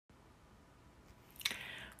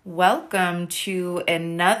Welcome to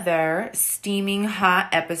another steaming hot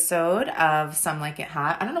episode of Some Like It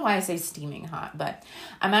Hot. I don't know why I say steaming hot, but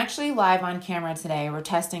I'm actually live on camera today. We're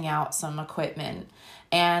testing out some equipment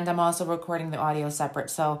and I'm also recording the audio separate.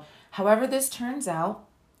 So however this turns out,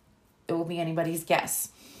 it will be anybody's guess.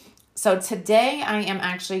 So today I am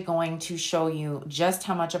actually going to show you just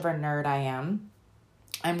how much of a nerd I am.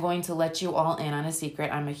 I'm going to let you all in on a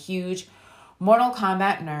secret. I'm a huge Mortal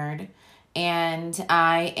Kombat nerd. And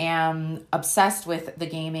I am obsessed with the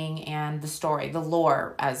gaming and the story, the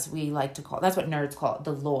lore, as we like to call it. That's what nerds call it,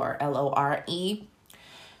 the lore, L-O-R-E.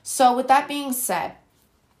 So with that being said,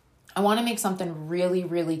 I want to make something really,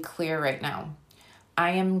 really clear right now.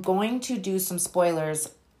 I am going to do some spoilers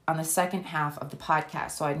on the second half of the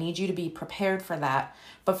podcast, so I need you to be prepared for that.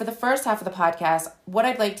 But for the first half of the podcast, what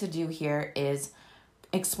I'd like to do here is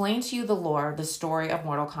explain to you the lore, the story of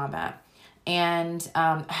Mortal Kombat, and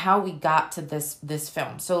how we got to this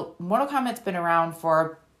film. So Mortal Kombat's been around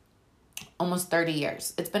for almost 30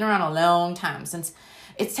 years. It's been around a long time. Since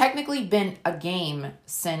it's technically been a game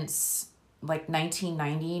since like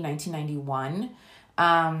 1990, 1991.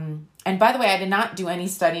 And by the way, I did not do any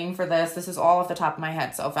studying for this. This is all off the top of my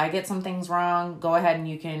head. So if I get some things wrong, go ahead and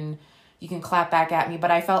you can clap back at me. But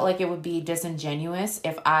I felt like it would be disingenuous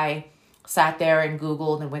if I sat there and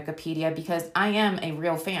Googled and Wikipedia, because I am a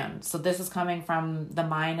real fan. So this is coming from the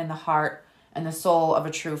mind and the heart and the soul of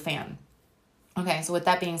a true fan. Okay, so with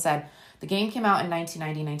that being said, the game came out in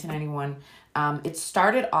 1990, 1991. It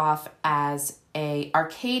started off as a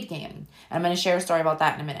arcade game. And I'm going to share a story about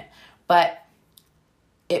that in a minute. But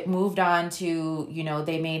it moved on to,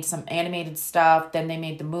 they made some animated stuff. Then they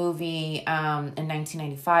made the movie in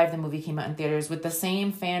 1995. The movie came out in theaters with the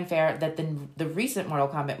same fanfare that the recent Mortal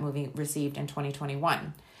Kombat movie received in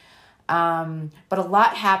 2021. But a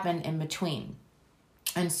lot happened in between.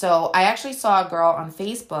 And so I actually saw a girl on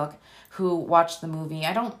Facebook who watched the movie.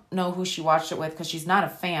 I don't know who she watched it with because she's not a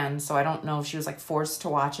fan. So I don't know if she was like forced to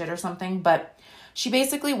watch it or something. But she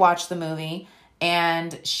basically watched the movie.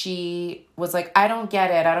 And she was like, I don't get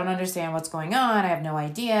it. I don't understand what's going on. I have no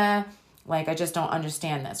idea. Like, I just don't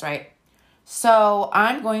understand this, right? So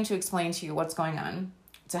I'm going to explain to you what's going on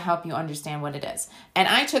to help you understand what it is. And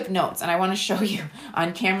I took notes, and I want to show you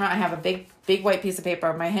on camera. I have a big white piece of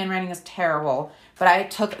paper. My handwriting is terrible, but I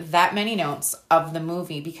took that many notes of the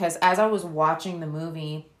movie because as I was watching the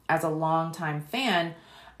movie as a longtime fan,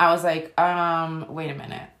 I was like, wait a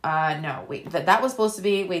minute. No, wait, that was supposed to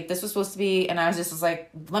be, this was supposed to be. And I was like,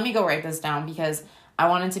 let me go write this down because I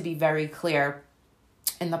wanted to be very clear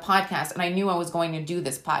in the podcast. And I knew I was going to do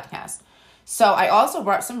this podcast. So I also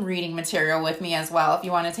brought some reading material with me as well. If you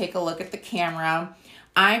want to take a look at the camera,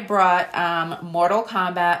 I brought Mortal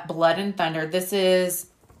Kombat Blood and Thunder. This is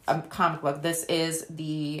a comic book. This is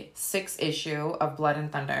the 6th issue of Blood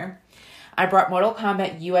and Thunder. I brought Mortal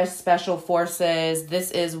Kombat U.S. Special Forces.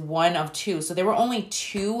 This is 1 of 2. So there were only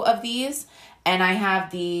 2 of these. And I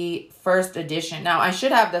have the first edition. Now, I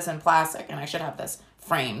should have this in plastic. And I should have this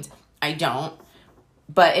framed. I don't.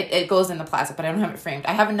 But it goes in the plastic. But I don't have it framed.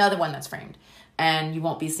 I have another one that's framed. And you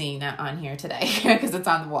won't be seeing that on here today. Because it's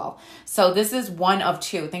on the wall. So this is 1 of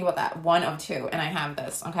 2. Think about that. 1 of 2. And I have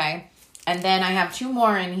this. Okay. And then I have 2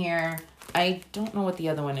 more in here. I don't know what the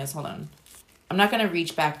other one is. Hold on. I'm not going to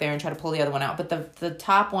reach back there and try to pull the other one out, but the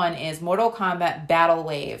top one is Mortal Kombat Battle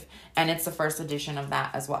Wave, and it's the first edition of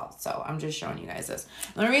that as well. So I'm just showing you guys this.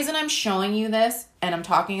 The reason I'm showing you this and I'm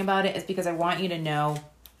talking about it is because I want you to know,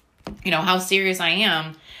 how serious I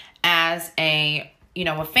am as a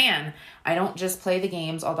fan. I don't just play the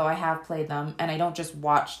games, although I have played them, and I don't just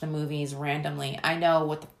watch the movies randomly. I know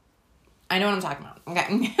what I'm talking about.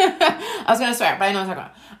 Okay. I was going to swear, but I know what I'm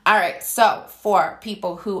talking about. All right. So for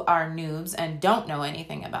people who are noobs and don't know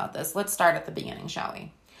anything about this, let's start at the beginning, shall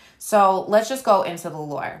we? So let's just go into the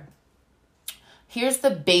lore. Here's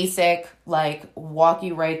the basic, walk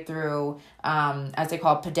you right through, as they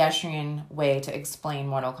call it, pedestrian way to explain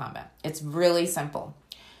Mortal Kombat. It's really simple.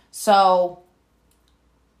 So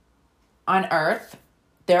on Earth,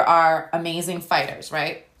 there are amazing fighters,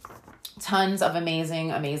 right? Tons of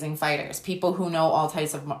amazing fighters. People who know all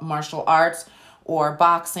types of martial arts or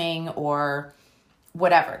boxing or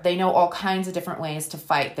whatever. They know all kinds of different ways to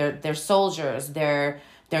fight. They're soldiers. They're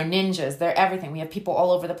ninjas. They're everything. We have people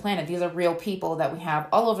all over the planet. These are real people that we have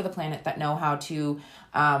all over the planet that know how to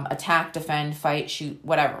attack, defend, fight, shoot,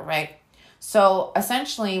 whatever, right? So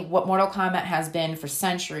essentially what Mortal Kombat has been for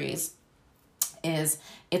centuries is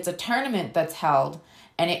it's a tournament that's held,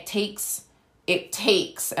 and it takes,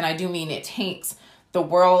 and I do mean it takes, the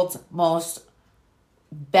world's most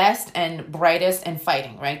best and brightest in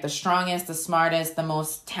fighting, right? The strongest, the smartest, the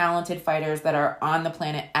most talented fighters that are on the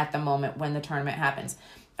planet at the moment when the tournament happens.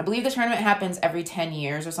 I believe the tournament happens every 10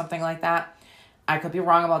 years or something like that. I could be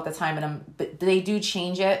wrong about the time, but they do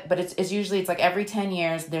change it. But it's usually, it's like every 10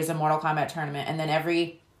 years there's a Mortal Kombat tournament. And then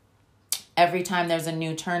every time there's a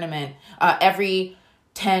new tournament, every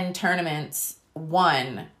 10 tournaments,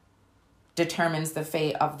 one determines the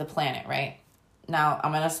fate of the planet, right? Now,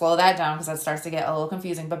 I'm going to slow that down because that starts to get a little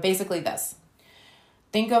confusing. But basically this.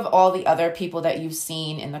 Think of all the other people that you've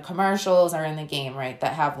seen in the commercials or in the game, right?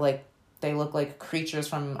 That have like, they look like creatures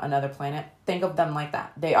from another planet. Think of them like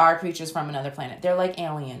that. They are creatures from another planet. They're like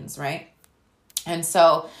aliens, right? And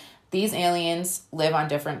so these aliens live on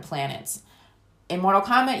different planets. In Mortal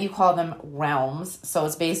Kombat, you call them realms. So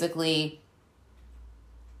it's basically,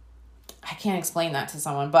 I can't explain that to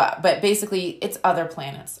someone, but basically it's other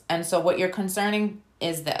planets. And so what you're concerning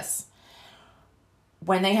is this.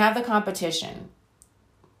 When they have the competition,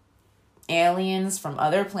 aliens from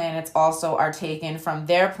other planets also are taken from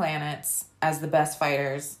their planets as the best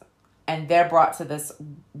fighters, and they're brought to this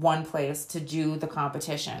one place to do the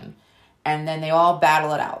competition. And then they all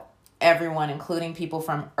battle it out. Everyone, including people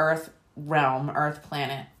from Earth realm, Earth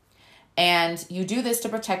planet. And you do this to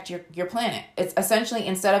protect your planet. It's essentially,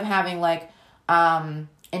 instead of having like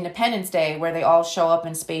Independence Day where they all show up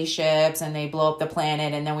in spaceships and they blow up the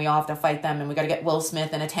planet and then we all have to fight them and we got to get Will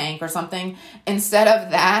Smith in a tank or something. Instead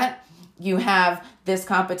of that, you have this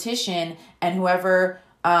competition, and whoever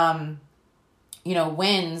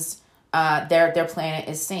wins, their planet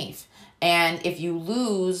is safe. And if you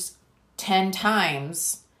lose 10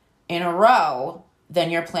 times in a row,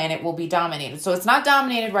 then your planet will be dominated. So it's not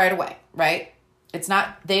dominated right away, right? It's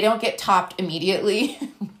not, they don't get topped immediately.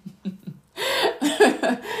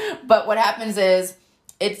 But what happens is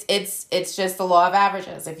it's just the law of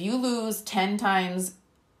averages. If you lose 10 times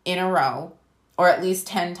in a row, or at least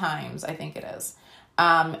 10 times, I think it is,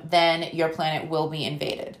 then your planet will be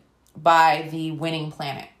invaded by the winning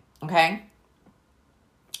planet. Okay?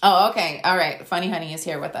 Oh, okay. All right. Funny Honey is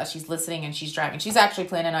here with us. She's listening and she's driving. She's actually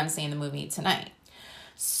planning on seeing the movie tonight.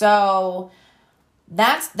 So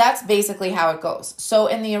that's basically how it goes. So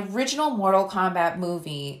in the original Mortal Kombat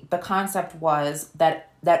movie, the concept was that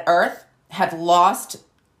Earth had lost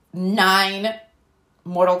 9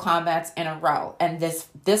 Mortal Kombats in a row, and this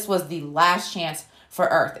was the last chance for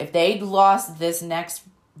Earth. If they'd lost this next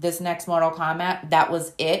Mortal Kombat, that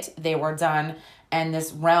was it. They were done, and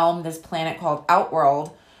this realm, this planet called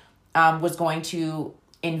Outworld, was going to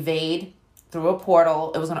invade through a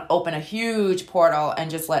portal. It was going to open a huge portal and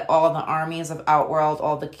just let all the armies of Outworld,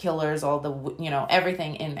 all the killers, all the,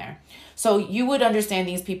 everything in there. So you would understand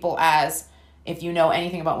these people as, if you know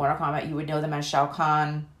anything about Mortal Kombat, you would know them as Shao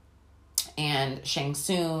Kahn and Shang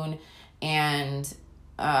Tsung and,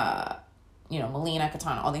 Melina,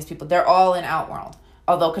 Katana, all these people. They're all in Outworld.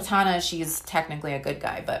 Although Katana, she's technically a good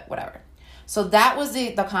guy, but whatever. So that was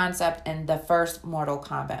the concept in the first Mortal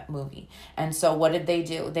Kombat movie. And so what did they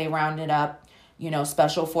do? They rounded up,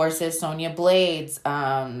 Special Forces, Sonya Blades.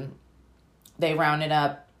 They rounded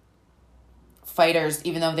up fighters,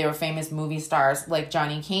 even though they were famous movie stars like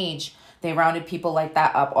Johnny Cage. They rounded people like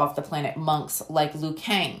that up off the planet, monks like Liu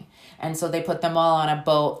Kang. And so they put them all on a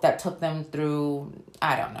boat that took them through,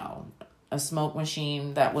 I don't know, a smoke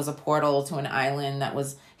machine that was a portal to an island that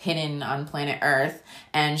was hidden on planet Earth.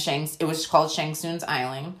 And it was called Shang Tsung's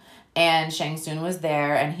Island. And Shang Tsung was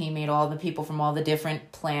there, and he made all the people from all the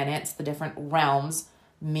different planets, the different realms,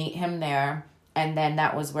 meet him there. And then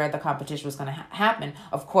that was where the competition was going to happen.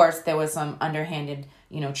 Of course, there was some underhanded,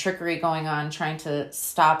 trickery going on, trying to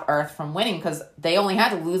stop Earth from winning, because they only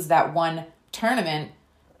had to lose that one tournament,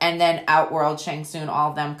 and then Outworld, Shang Tsung,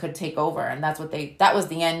 all of them could take over. And that was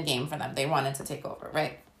the end game for them. They wanted to take over,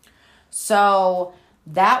 right? So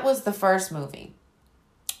that was the first movie.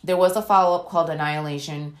 There was a follow-up called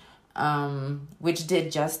Annihilation, which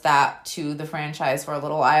did just that to the franchise for a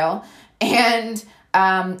little while. And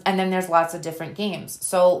then there's lots of different games.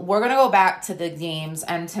 So we're going to go back to the games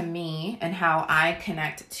and to me and how I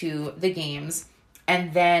connect to the games.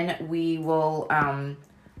 And then we will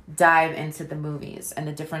dive into the movies and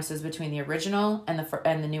the differences between the original and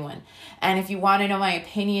the new one. And if you want to know my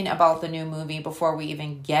opinion about the new movie before we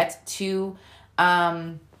even get to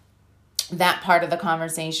that part of the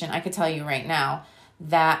conversation, I could tell you right now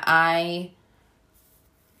that I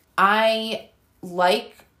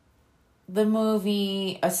like the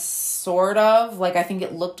movie sort of, like, I think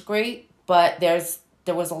it looked great, but there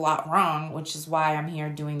was a lot wrong, which is why I'm here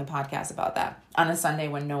doing the podcast about that on a Sunday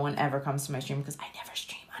when no one ever comes to my stream, because I never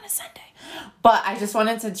stream on a Sunday. But I just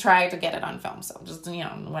wanted to try to get it on film. So just,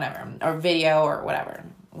 whatever. Or video or whatever.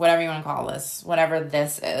 Whatever you want to call this. Whatever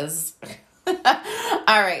this is. All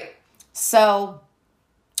right. So,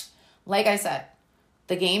 like I said,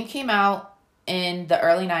 the game came out in the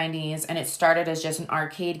early 90s and it started as just an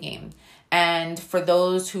arcade game. And for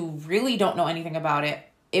those who really don't know anything about it,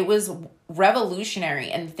 it was revolutionary.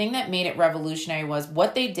 And the thing that made it revolutionary was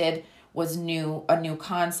what they did was a new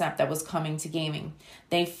concept that was coming to gaming.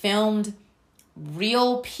 They filmed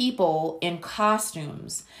real people in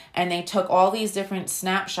costumes and they took all these different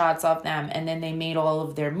snapshots of them and then they made all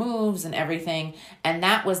of their moves and everything. And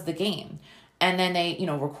that was the game. And then they,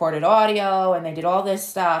 recorded audio and they did all this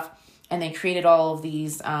stuff and they created all of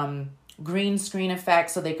these green screen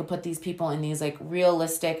effects so they could put these people in these like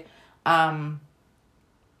realistic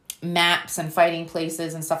maps and fighting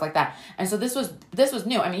places and stuff like that. And so this was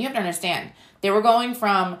new. I mean, you have to understand, they were going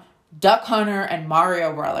from Duck Hunter and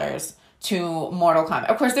Mario Brothers to Mortal Kombat.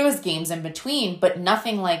 Of course, there was games in between, but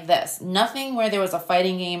nothing like this. Nothing where there was a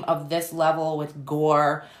fighting game of this level with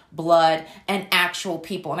gore, blood, and actual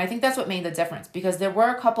people. And I think that's what made the difference, because there were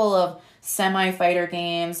a couple of semi-fighter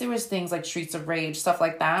games. There was things like Streets of Rage, stuff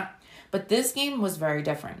like that. But this game was very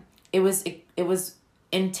different. It was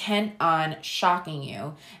intent on shocking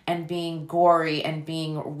you and being gory and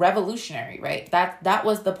being revolutionary, right? That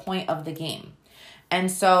was the point of the game.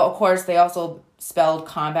 And so, of course, they also spelled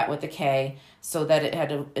combat with a K so that it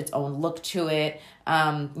had its own look to it.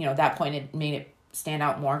 At that point, it made it stand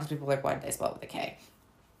out more because people were like, why did they spell it with a K?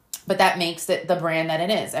 But that makes it the brand that it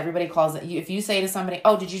is. Everybody calls it. If you say to somebody,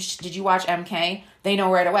 oh, did you watch MK? They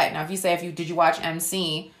know right away. Now, if you say, did you watch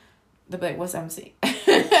MC? They'll be like, what's MC?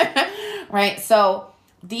 Right? So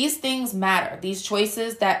these things matter. These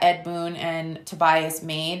choices that Ed Boon and Tobias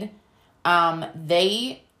made,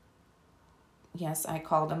 yes, I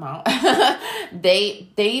called them out. They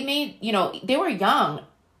made, they were young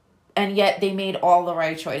and yet they made all the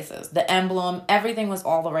right choices. The emblem, everything was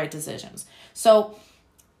all the right decisions. So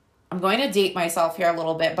I'm going to date myself here a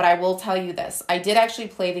little bit, but I will tell you this. I did actually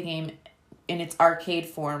play the game in its arcade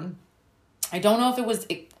form. I don't know if it was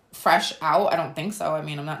fresh out. I don't think so. I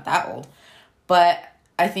mean, I'm not that old. But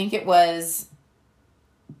I think it was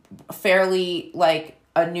fairly like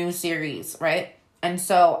a new series, right? And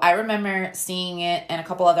so I remember seeing it and a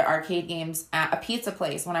couple other arcade games at a pizza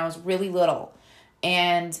place when I was really little.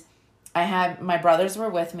 And my brothers were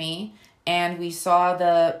with me and we saw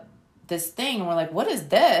this thing and we're like, what is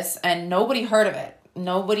this? And nobody heard of it.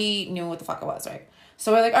 Nobody knew what the fuck it was, right?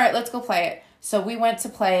 So we're like, all right, let's go play it. So we went to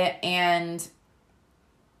play it and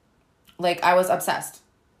like I was obsessed.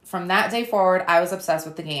 From that day forward, I was obsessed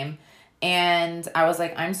with the game. And I was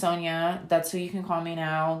like, I'm Sonia. That's who you can call me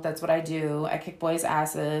now. That's what I do. I kick boys'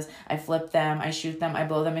 asses. I flip them. I shoot them. I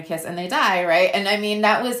blow them a kiss and they die, right? And I mean,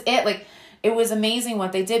 that was it. Like, it was amazing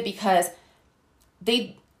what they did because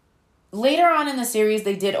later on in the series,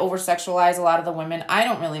 they did over-sexualize a lot of the women. I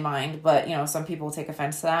don't really mind, but, some people take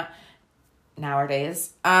offense to that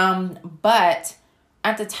nowadays. But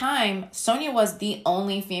at the time, Sonya was the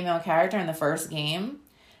only female character in the first game.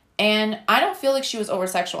 And I don't feel like she was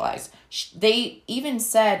over-sexualized. They even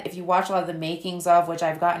said, if you watch a lot of the makings of, which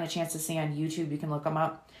I've gotten a chance to see on YouTube, you can look them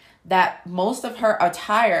up, that most of her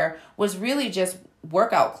attire was really just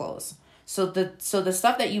workout clothes. So the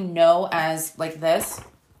stuff that you know as like this,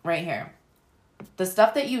 right here, the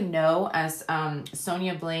stuff that you know as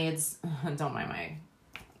Sonya Blade's, don't mind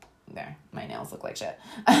my nails look like shit.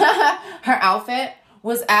 Her outfit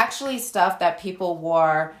was actually stuff that people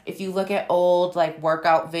wore. If you look at old like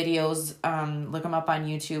workout videos, look them up on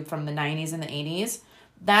YouTube from the 90s and the 80s,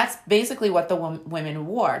 that's basically what the women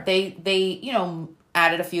wore. They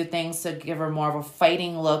added a few things to give her more of a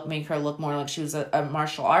fighting look, make her look more like she was a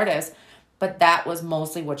martial artist, but that was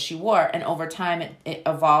mostly what she wore. And over time it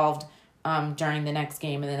evolved during the next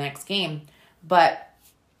game and the next game. But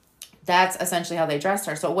that's essentially how they dressed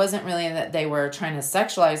her. So it wasn't really that they were trying to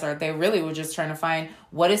sexualize her. They really were just trying to find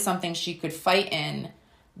what is something she could fight in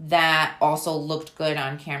that also looked good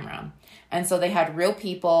on camera. And so they had real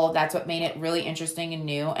people. That's what made it really interesting and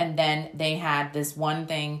new. And then they had this one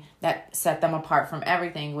thing that set them apart from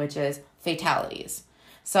everything, which is fatalities.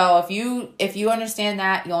 So if you understand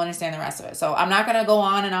that, you'll understand the rest of it. So I'm not going to go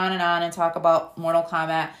on and on and on and talk about Mortal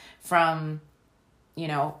Kombat from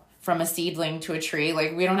a seedling to a tree.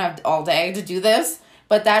 Like, we don't have all day to do this,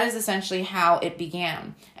 but that is essentially how it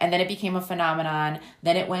began. And then it became a phenomenon.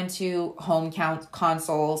 Then it went to home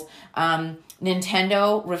consoles.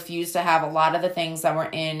 Nintendo refused to have a lot of the things that were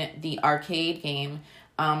in the arcade game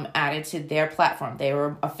added to their platform. They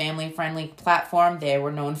were a family-friendly platform. They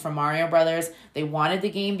were known for Mario Brothers. They wanted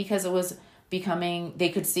the game because it was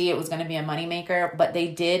they could see it was going to be a moneymaker, but they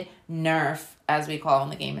did nerf, as we call in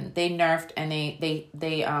the game, and they nerfed and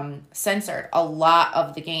they censored a lot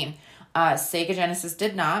of the game. Sega Genesis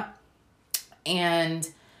did not. And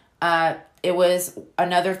it was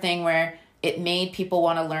another thing where it made people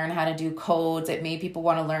want to learn how to do codes. It made people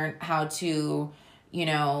want to learn how to,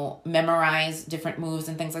 memorize different moves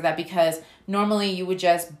and things like that, because normally you would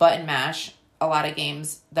just button mash a lot of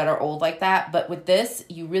games that are old like that. But with this,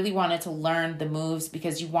 you really wanted to learn the moves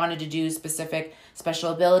because you wanted to do specific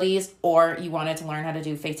special abilities, or you wanted to learn how to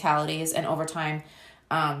do fatalities and overtime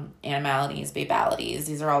animalities, babalities.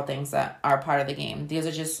 These are all things that are part of the game. These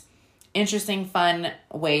are just interesting, fun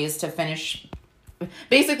ways to finish.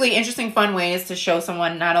 Basically, interesting, fun ways to show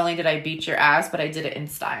someone, not only did I beat your ass, but I did it in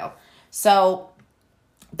style. So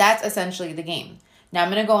that's essentially the game. Now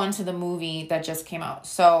I'm going to go into the movie that just came out.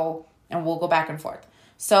 And we'll go back and forth.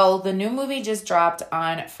 So the new movie just dropped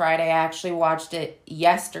on Friday. I actually watched it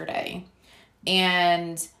yesterday.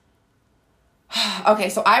 And okay,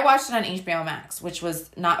 so I watched it on HBO Max, which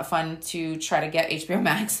was not fun to try to get HBO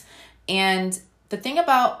Max. And the thing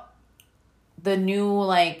about the new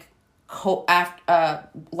Life After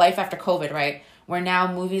COVID, right? Where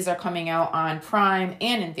now movies are coming out on Prime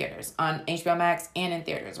and in theaters, on HBO Max and in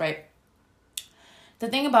theaters, right? The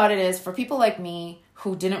thing about it is, for people like me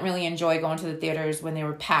who didn't really enjoy going to the theaters when they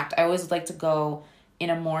were packed, I always like to go in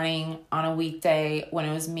a morning on a weekday when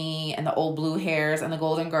it was me and the old blue hairs and the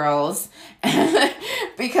Golden Girls,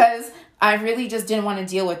 because I really just didn't want to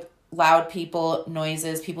deal with loud people,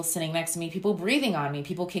 noises, people sitting next to me, people breathing on me,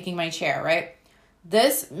 people kicking my chair, right?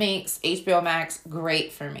 This makes HBO Max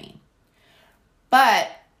great for me. But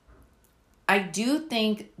I do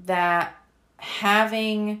think that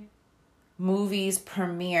having movies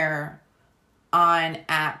premiere on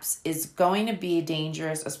apps is going to be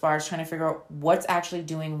dangerous as far as trying to figure out what's actually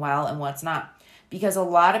doing well and what's not. Because a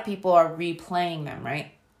lot of people are replaying them,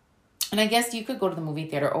 right? And I guess you could go to the movie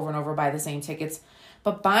theater over and over, buy the same tickets.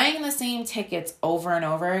 But buying the same tickets over and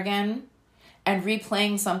over again and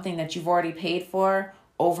replaying something that you've already paid for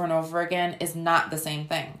over and over again is not the same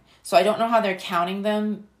thing. So I don't know how they're counting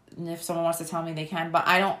them. If someone wants to tell me, they can, but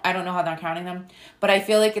I don't know how they're counting them. But I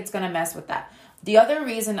feel like it's going to mess with that. The other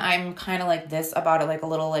reason I'm kind of like this about it, like a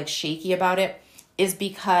little like shaky about it, is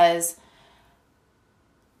because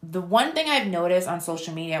the one thing I've noticed on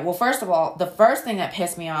social media, well, first of all, the first thing that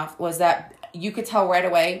pissed me off was that you could tell right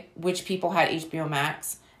away which people had HBO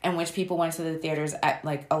Max and which people went to the theaters at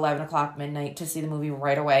like 11 o'clock midnight to see the movie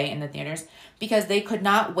right away in the theaters, because they could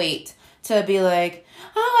not wait to be like,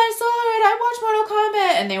 oh, I saw it, I watched Mortal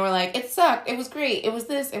Kombat, and they were like, it sucked, it was great, it was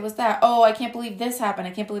this, it was that, oh, I can't believe this happened,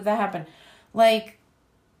 I can't believe that happened. Like,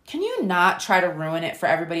 can you not try to ruin it for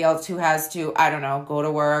everybody else who has to, I don't know, go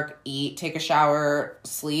to work, eat, take a shower,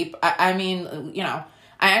 sleep? I mean, I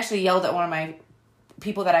actually yelled at one of my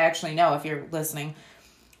people that I actually know, if you're listening,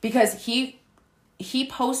 because he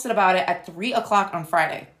posted about it at 3 o'clock on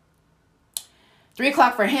Friday. 3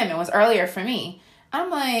 o'clock for him, it was earlier for me. I'm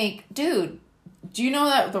like, dude, do you know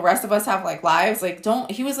that the rest of us have like lives? Like,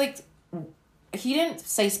 he was like, he didn't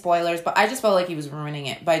say spoilers, but I just felt like he was ruining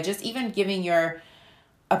it by just even giving your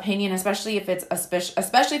opinion, especially if it's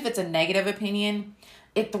a negative opinion.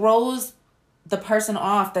 It throws the person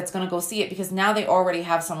off that's going to go see it, because now they already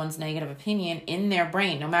have someone's negative opinion in their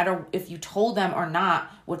brain. No matter if you told them or not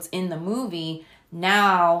what's in the movie,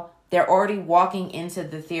 now they're already walking into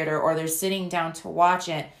the theater, or they're sitting down to watch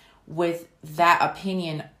it with that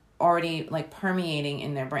opinion already like permeating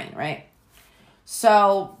in their brain, right?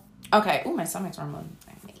 So, okay. Oh, my stomach's rumbling.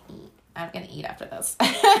 I'm going to eat after this.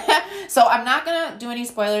 So I'm not going to do any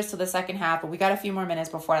spoilers to the second half, but we got a few more minutes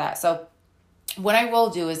before that. So what I will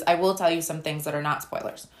do is I will tell you some things that are not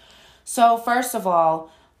spoilers. So first of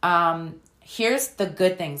all, here's the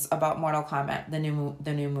good things about Mortal Kombat, the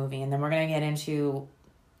new movie. And then we're going to get into,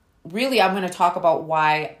 really, I'm going to talk about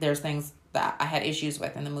why there's things that I had issues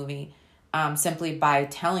with in the movie, simply by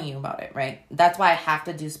telling you about it, right? That's why I have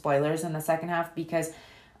to do spoilers in the second half, because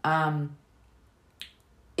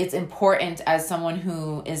it's important, as someone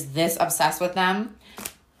who is this obsessed with them,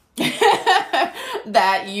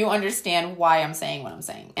 that you understand why I'm saying what I'm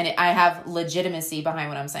saying. And I have legitimacy behind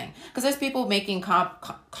what I'm saying. Because there's people making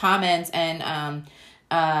comments and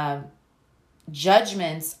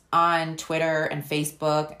judgments on Twitter and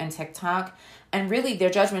Facebook and TikTok, and really their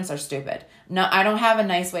judgments are stupid. No, I don't have a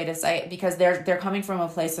nice way to say it, because they're coming from a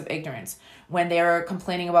place of ignorance. When they're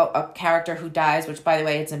complaining about a character who dies, which, by the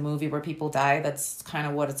way, it's a movie where people die, that's kind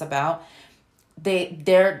of what it's about.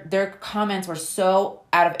 Their comments were so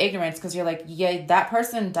out of ignorance, because you're like, yeah, that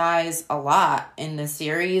person dies a lot in the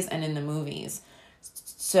series and in the movies.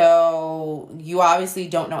 So you obviously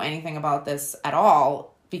don't know anything about this at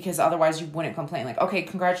all, because otherwise you wouldn't complain. Like, okay,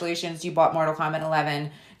 congratulations, you bought Mortal Kombat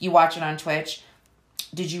 11. You watch it on Twitch.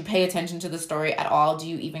 Did you pay attention to the story at all? Do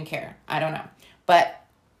you even care? I don't know. But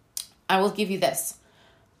I will give you this.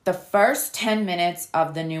 The first 10 minutes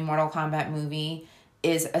of the new Mortal Kombat movie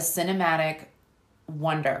is a cinematic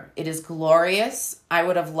wonder. It is glorious. I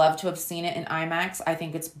would have loved to have seen it in IMAX. I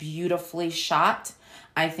think it's beautifully shot.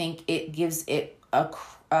 I think it gives it a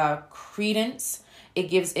credence. It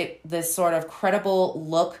gives it this sort of credible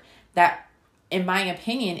look that, in my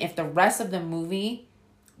opinion, if the rest of the movie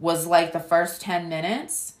was like the first 10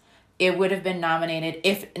 minutes, it would have been nominated,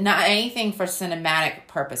 if not anything, for cinematic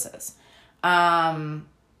purposes.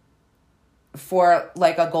 For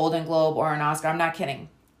like a Golden Globe or an Oscar. I'm not kidding.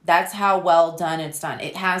 That's how well done it's done.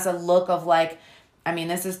 It has a look of like, I mean,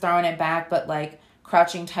 this is throwing it back, but like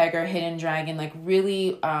Crouching Tiger, Hidden Dragon, like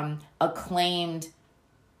really acclaimed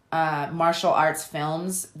martial arts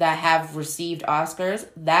films that have received Oscars.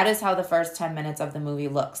 That is how the first 10 minutes of the movie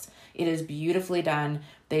looks. It is beautifully done.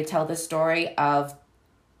 They tell the story of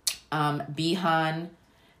Bihan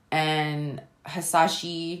and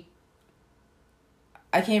Hasashi.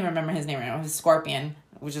 I can't even remember his name right now. His Scorpion,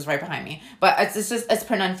 which is right behind me. But it's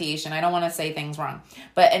pronunciation. I don't want to say things wrong.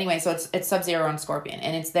 But anyway, so it's Sub-Zero and Scorpion,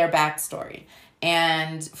 and it's their backstory.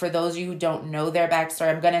 And for those of you who don't know their backstory,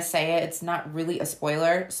 I'm going to say it. It's not really a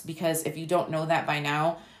spoiler, because if you don't know that by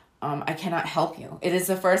now, I cannot help you. It is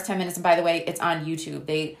the first 10 minutes. And by the way, it's on YouTube.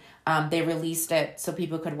 They released it so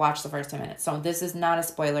people could watch the first 10 minutes. So this is not a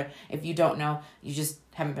spoiler. If you don't know, you just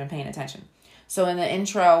haven't been paying attention. So in the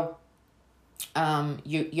intro,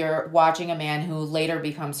 you're watching a man who later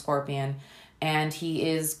becomes Scorpion, and he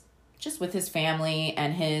is just with his family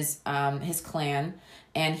and his clan,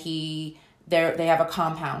 and they have a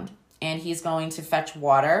compound, and he's going to fetch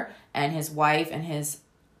water, and his wife and his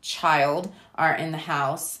child are in the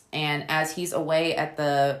house, and as he's away at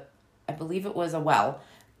I believe it was a well,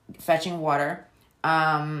 fetching water,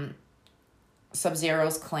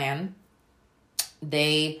 Sub-Zero's clan,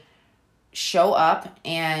 they show up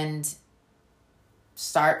and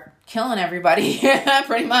start killing everybody.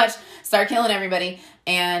 Pretty much start killing everybody,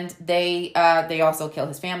 and they also kill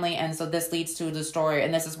his family. And so this leads to the story,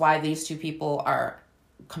 and this is why these two people are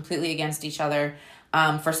completely against each other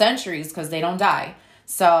for centuries, because they don't die.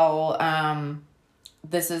 So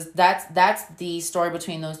that's the story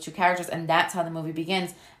between those two characters, and that's how the movie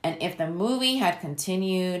begins. And if the movie had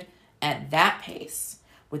continued at that pace,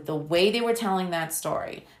 with the way they were telling that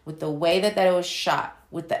story, with the way that it was shot,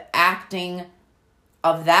 with the acting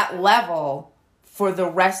of that level for the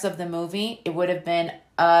rest of the movie, it would have been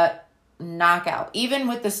a knockout. Even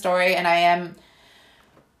with the story, and I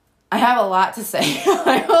have a lot to say.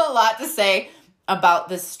 I have a lot to say about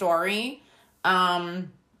this story. But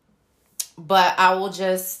I'll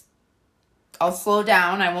slow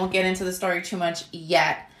down. I won't get into the story too much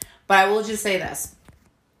yet. But I will just say this.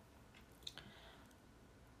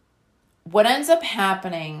 What ends up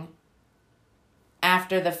happening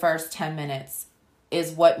after the first 10 minutes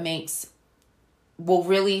is what it's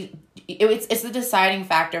the deciding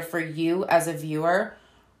factor for you as a viewer,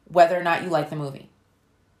 whether or not you like the movie.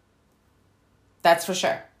 That's for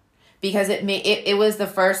sure. Because it was the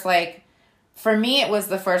first, like, for me, it was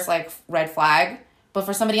the first, like, red flag. But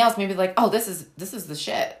for somebody else, maybe like, oh, this is the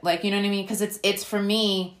shit. Like, you know what I mean? Because it's for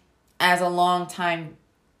me, as a longtime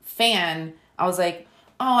fan, I was like,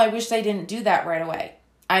 oh, I wish they didn't do that right away.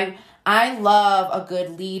 I love a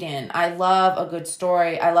good lead-in. I love a good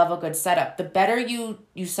story. I love a good setup. The better you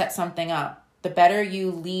set something up, the better you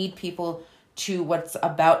lead people to what's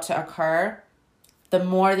about to occur, the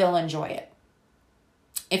more they'll enjoy it.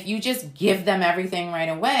 If you just give them everything right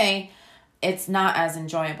away, it's not as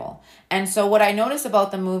enjoyable. And so what I noticed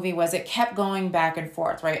about the movie was it kept going back and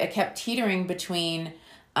forth, right? It kept teetering between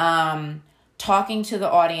talking to the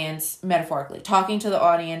audience, metaphorically, talking to the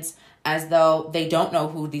audience as though they don't know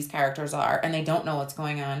who these characters are and they don't know what's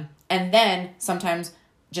going on. And then sometimes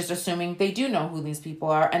just assuming they do know who these people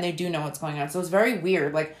are and they do know what's going on. So it's very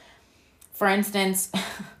weird. Like, for instance,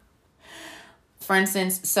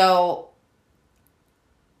 so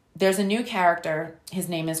there's a new character. His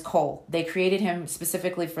name is Cole. They created him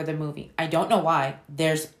specifically for the movie. I don't know why.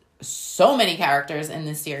 There's so many characters in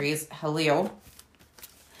this series. Helio.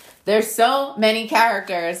 There's so many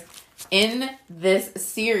characters in this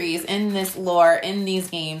series, in this lore, in these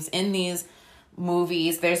games, in these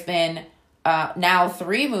movies. There's been now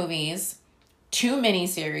 3 movies, 2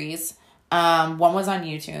 miniseries. One was on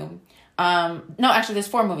YouTube. No, actually, there's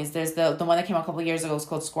 4 movies. There's the one that came out a couple of years ago. It's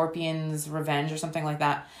called Scorpion's Revenge or something like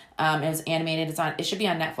that. It was animated. It should be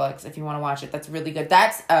on Netflix if you want to watch it. That's really good.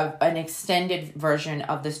 That's an extended version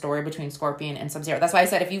of the story between Scorpion and Sub-Zero. That's why I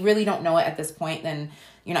said if you really don't know it at this point, then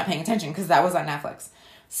you're not paying attention, because that was on Netflix.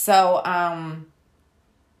 So,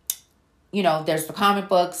 there's the comic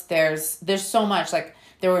books. There's so much. Like,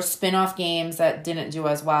 there were spin-off games that didn't do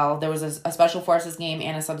as well. There was a Special Forces game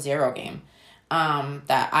and a Sub-Zero game.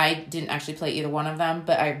 That I didn't actually play either one of them,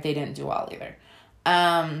 but they didn't do well either.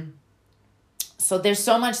 So there's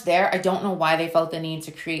so much there. I don't know why they felt the need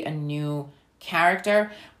to create a new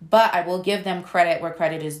character, but I will give them credit where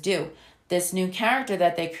credit is due. This new character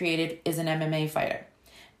that they created is an MMA fighter.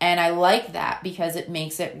 And I like that because it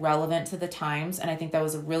makes it relevant to the times. And I think that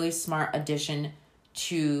was a really smart addition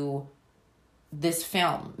to this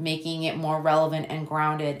film, making it more relevant and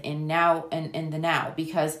grounded in the now,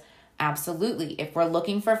 because absolutely, if we're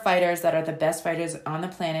looking for fighters that are the best fighters on the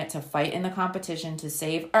planet to fight in the competition to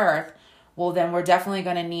save Earth, well, then we're definitely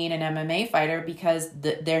going to need an MMA fighter, because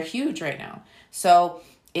they're huge right now. So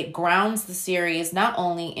it grounds the series not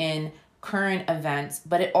only in current events,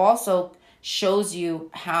 but it also shows you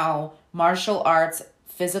how martial arts,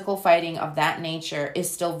 physical fighting of that nature is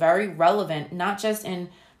still very relevant, not just in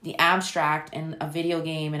the abstract in a video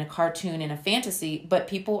game, in a cartoon, in a fantasy, but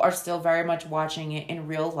people are still very much watching it in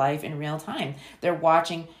real life, in real time. They're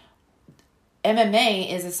watching.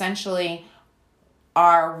 MMA is essentially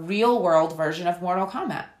our real world version of Mortal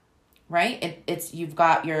Kombat, right? It's you've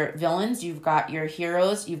got your villains, you've got your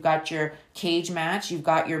heroes, you've got your cage match, you've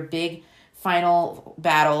got your big final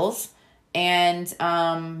battles. And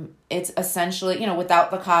it's essentially,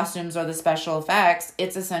 without the costumes or the special effects,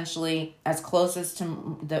 it's essentially as closest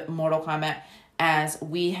to the Mortal Kombat as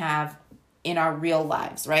we have in our real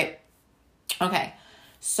lives, right? Okay,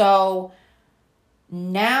 so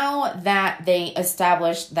now that they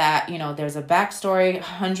established that, there's a backstory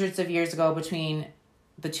hundreds of years ago between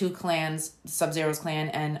the two clans, Sub-Zero's clan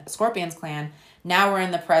and Scorpion's clan, now we're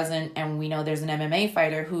in the present and we know there's an MMA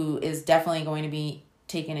fighter who is definitely going to be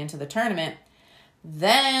taken into the tournament.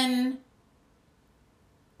 Then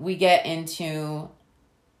we get into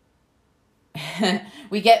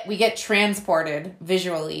we get transported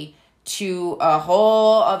visually to a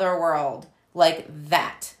whole other world, like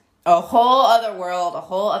that. A whole other world, a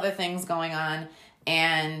whole other things going on.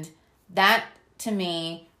 And that, to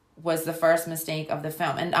me, was the first mistake of the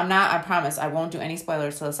film. And I promise, I won't do any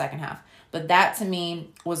spoilers till the second half. But that, to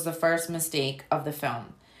me, was the first mistake of the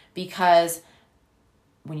film. Because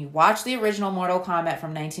when you watch the original Mortal Kombat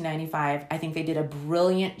from 1995, I think they did a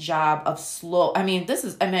brilliant job of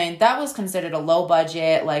that was considered a low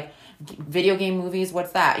budget, like, video game movies.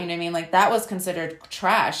 What's that? You know what I mean? Like, that was considered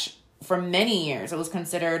trash for many years. It was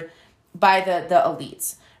considered by the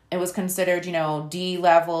elites. It was considered,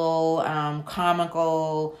 D-level,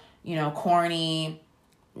 comical, corny.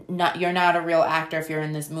 You're not a real actor if you're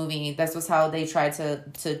in this movie. This was how they tried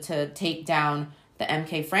to take down the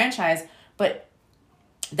MK franchise. But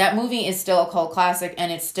that movie is still a cult classic, and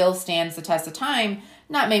it still stands the test of time.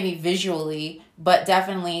 Not maybe visually, but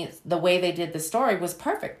definitely the way they did the story was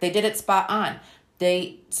perfect. They did it spot on.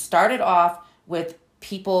 They started off with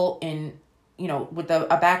people in, with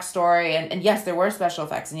a backstory, and yes, there were special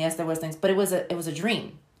effects, and yes, there was things, but it was a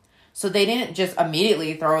dream. So they didn't just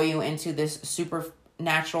immediately throw you into this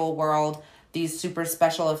supernatural world, these super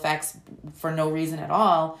special effects for no reason at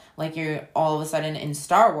all, like you're all of a sudden in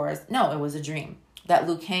Star Wars. No, it was a dream that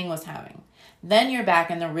Liu Kang was having. Then you're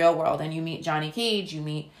back in the real world and you meet Johnny Cage, you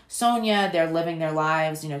meet Sonya, they're living their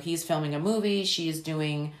lives. He's filming a movie, she's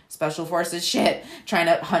doing special forces shit, trying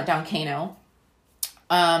to hunt down Kano.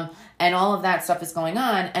 And all of that stuff is going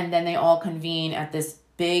on. And then they all convene at this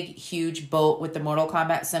big, huge boat with the Mortal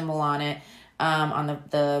Kombat symbol on it, on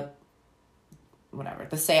the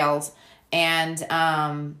sails. And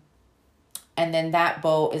then that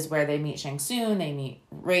boat is where they meet Shang Tsung, they meet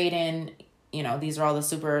Raiden. These are all the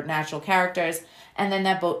supernatural characters. And then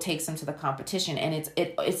that boat takes them to the competition. And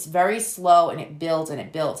it's very slow, and it builds and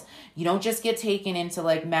it builds. You don't just get taken into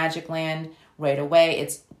like Magic Land right away.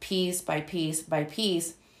 It's piece by piece by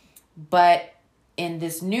piece. But in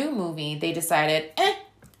this new movie, they decided,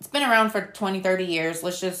 it's been around for 20, 30 years.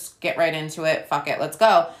 Let's just get right into it. Fuck it. Let's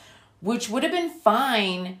go. Which would have been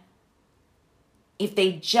fine if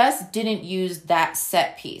they just didn't use that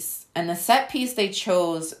set piece. And the set piece they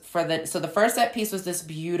chose so the first set piece was this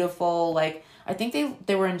beautiful, like, I think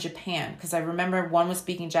they were in Japan, because I remember one was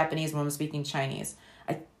speaking Japanese, one was speaking Chinese.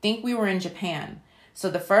 I think we were in Japan. So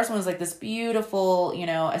the first one was like this beautiful,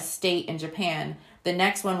 estate in Japan. The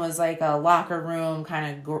next one was like a locker room,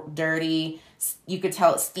 kind of dirty. You could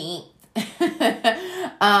tell it for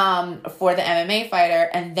the MMA fighter.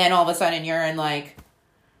 And then all of a sudden you're in like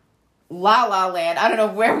La La Land. I don't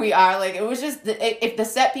know where we are. Like, it was just, if the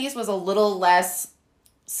set piece was a little less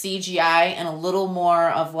CGI and a little more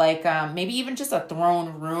of like, maybe even just a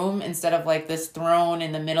throne room instead of like this throne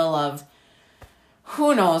in the middle of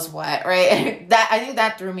who knows what, right? I think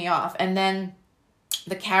that threw me off. And then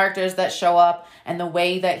the characters that show up and the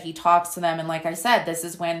way that he talks to them. And like I said, this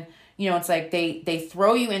is when, it's like they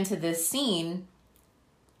throw you into this scene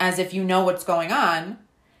as if you know what's going on.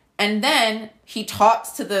 And then he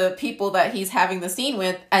talks to the people that he's having the scene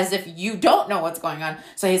with as if you don't know what's going on.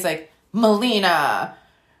 So he's like, Melina.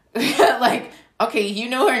 Like, okay, you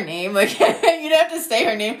know her name. Like, you don't have to say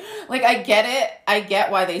her name. Like, I get it. I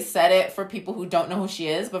get why they said it for people who don't know who she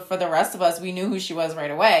is. But for the rest of us, we knew who she was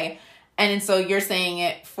right away. And so you're saying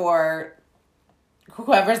it for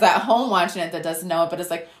whoever's at home watching it that doesn't know it, but it's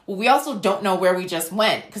like, well, we also don't know where we just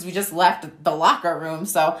went because we just left the locker room.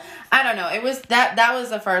 So I don't know. It was that was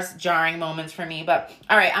the first jarring moments for me. But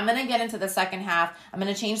all right, I'm going to get into the second half. I'm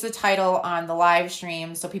going to change the title on the live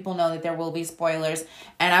stream so people know that there will be spoilers,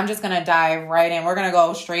 and I'm just going to dive right in. We're going to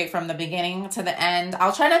go straight from the beginning to the end.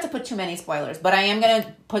 I'll try not to put too many spoilers, but I am going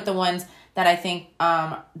to put the ones that I think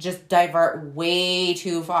just divert way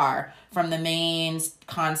too far from the main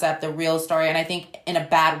concept, the real story, and I think in a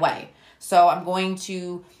bad way. So I'm going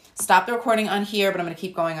to stop the recording on here, but I'm going to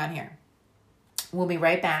keep going on here. We'll be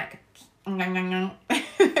right back.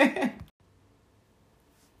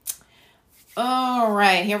 All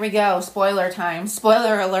right, here we go. Spoiler time.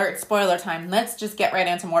 Spoiler alert, spoiler time. Let's just get right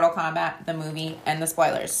into Mortal Kombat, the movie, and the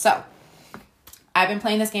spoilers. So, I've been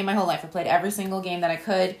playing this game my whole life. I played every single game that I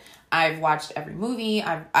could. I've watched every movie.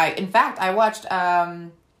 In fact, I watched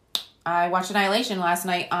Annihilation last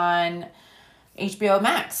night on HBO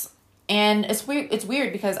Max. And it's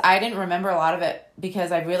weird because I didn't remember a lot of it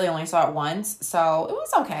because I really only saw it once. So it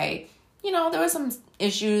was okay. There was some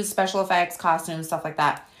issues, special effects, costumes, stuff like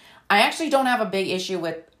that. I actually don't have a big issue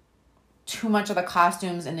with too much of the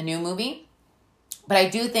costumes in the new movie. But I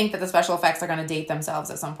do think that the special effects are going to date themselves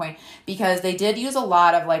at some point because they did use a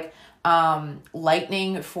lot of like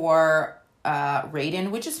lightning for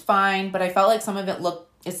Raiden, which is fine, but I felt like some of it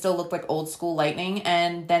still looked like old school lightning.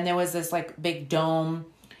 And then there was this like big dome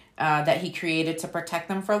that he created to protect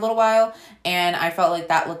them for a little while, and I felt like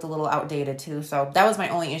that looked a little outdated too. So that was my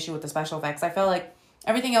only issue with the special effects. I felt like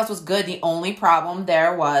everything else was good. The only problem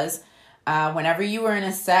there was whenever you were in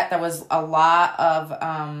a set that was a lot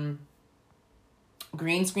of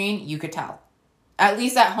green screen, you could tell. At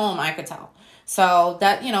least at home, I could tell. So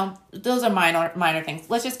that, those are minor things.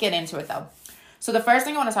 Let's just get into it though. So the first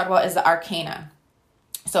thing I want to talk about is the Arcana.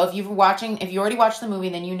 So if you already watched the movie,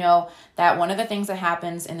 then you know that one of the things that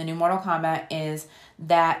happens in the new Mortal Kombat is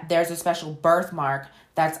that there's a special birthmark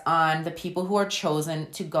that's on the people who are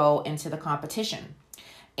chosen to go into the competition.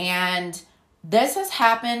 And this has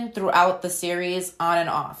happened throughout the series on and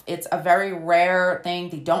off. It's a very rare thing.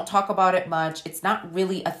 They don't talk about it much. It's not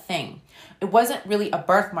really a thing. It wasn't really a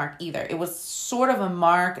birthmark either. It was sort of a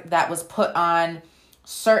mark that was put on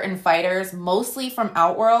certain fighters, mostly from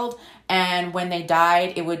Outworld. And when they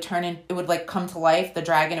died, it would like come to life. The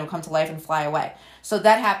dragon would come to life and fly away. So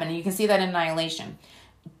that happened. And you can see that in Annihilation.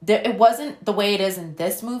 It wasn't the way it is in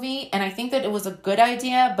this movie, and I think that it was a good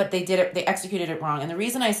idea, but they executed it wrong. And the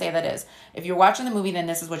reason I say that is, if you're watching the movie, then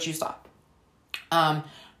this is what you saw.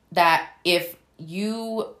 That if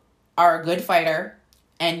you are a good fighter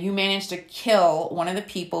and you manage to kill one of the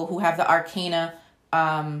people who have the Arcana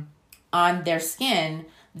on their skin,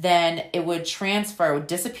 then it would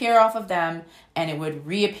disappear off of them, and it would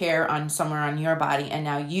reappear on somewhere on your body, and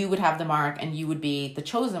now you would have the mark, and you would be the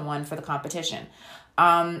chosen one for the competition.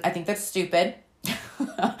 I think that's stupid.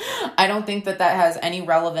 I don't think that has any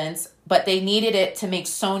relevance, but they needed it to make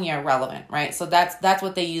Sonya relevant, right? So that's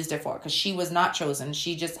what they used it for, because she was not chosen.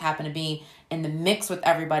 She just happened to be in the mix with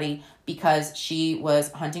everybody because she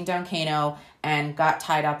was hunting down Kano and got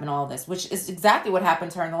tied up in all this, which is exactly what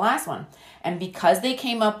happened to her in the last one. And because they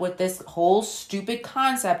came up with this whole stupid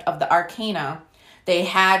concept of the Arcana, they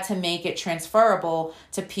had to make it transferable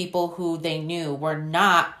to people who they knew were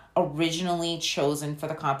not originally chosen for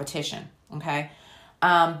the competition. Okay.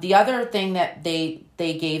 The other thing that they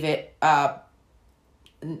gave it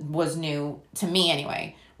was new to me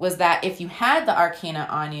anyway, was that if you had the Arcana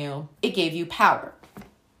on you, it gave you power,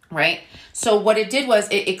 right? So what it did was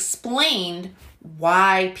it explained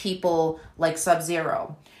why people like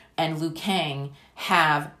Sub-Zero and Liu Kang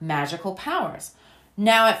have magical powers.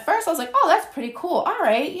 Now, at first, I was like, oh, that's pretty cool. All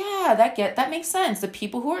right, yeah, that makes sense. The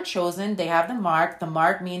people who are chosen, they have the mark. The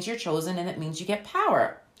mark means you're chosen, and it means you get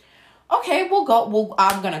power. okay,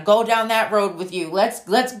 I'm going to go down that road with you. Let's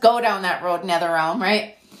go down that road, NetherRealm,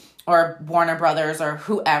 right? Or Warner Brothers or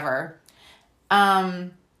whoever.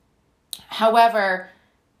 However,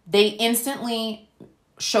 they instantly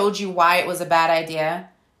showed you why it was a bad idea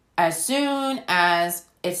as soon as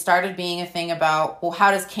it started being a thing about, well,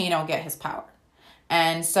 how does Kano get his power?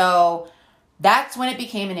 And so that's when it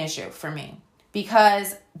became an issue for me.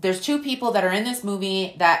 Because there's two people that are in this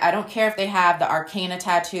movie that I don't care if they have the Arcana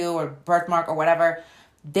tattoo or birthmark or whatever.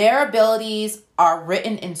 Their abilities are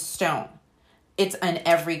written in stone. It's in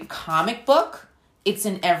every comic book. It's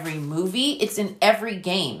in every movie. It's in every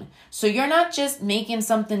game. So you're not just making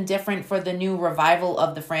something different for the new revival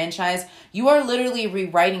of the franchise. You are literally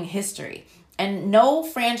rewriting history. And no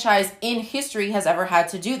franchise in history has ever had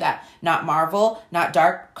to do that. Not Marvel, not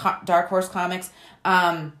Dark Horse Comics,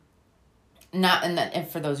 and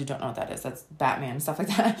for those who don't know what that is, that's Batman and stuff like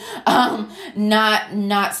that.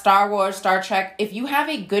 Not Star Wars, Star Trek. If you have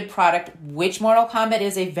a good product, which Mortal Kombat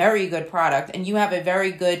is a very good product, and you have a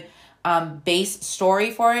very good base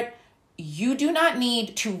story for it, you do not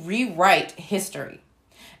need to rewrite history.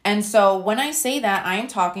 And so when I say that, I am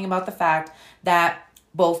talking about the fact that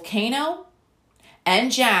both Kano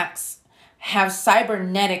and Jax have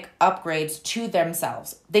cybernetic upgrades to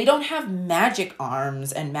themselves. They don't have magic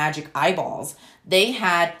arms and magic eyeballs. They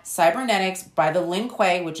had cybernetics by the Lin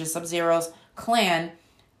Kuei, which is Sub-Zero's clan,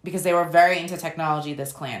 because they were very into technology,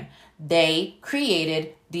 this clan. They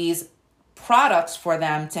created these products for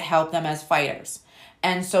them to help them as fighters.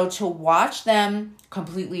 And so to watch them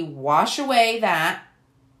completely wash away that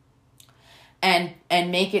and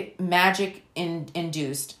make it magic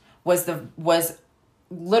induced was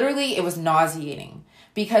literally, it was nauseating,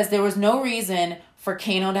 because there was no reason for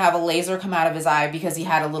Kano to have a laser come out of his eye because he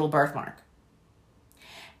had a little birthmark.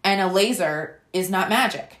 And a laser is not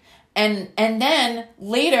magic. And then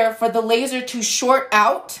later for the laser to short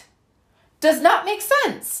out does not make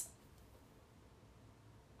sense.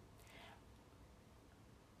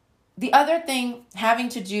 The other thing having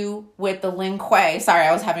to do with the Lin Kuei, sorry,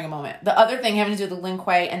 I was having a moment. The other thing having to do with the Lin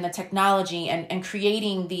Kuei and the technology and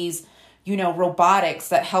creating these, robotics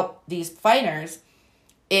that help these fighters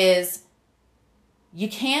is you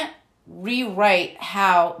can't rewrite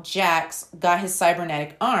how Jax got his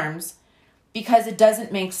cybernetic arms, because it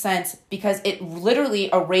doesn't make sense, because it literally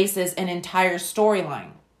erases an entire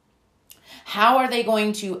storyline. How are they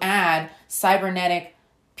going to add cybernetic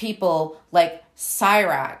people like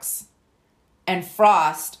Cyrax and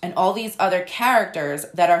Frost and all these other characters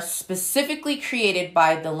that are specifically created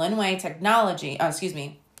by the Lin Kuei technology, I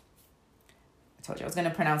told you I was going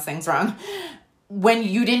to pronounce things wrong, when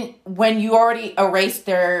you already erased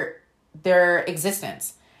their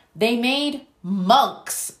existence. They made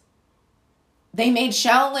monks. They made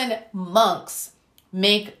Shaolin monks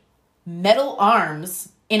make metal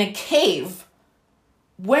arms in a cave.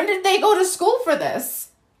 When did they go to school for this?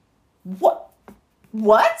 What?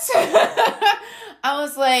 I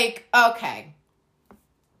was like, okay,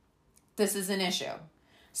 this is an issue.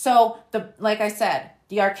 So like I said,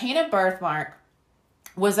 the Arcana birthmark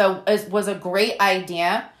was a great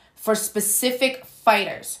idea for specific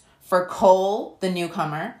fighters. For Cole, the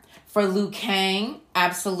newcomer. For Liu Kang,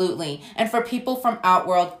 absolutely. And for people from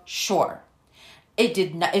Outworld, sure.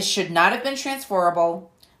 It should not have been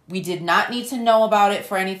transferable. We did not need to know about it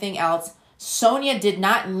for anything else. Sonya did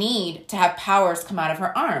not need to have powers come out of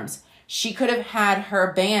her arms. She could have had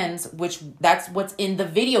her bands, which that's what's in the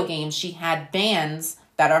video game. She had bands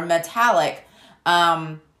that are metallic.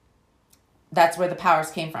 That's where the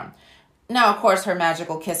powers came from. Now, of course, her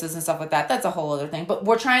magical kisses and stuff like that, that's a whole other thing. But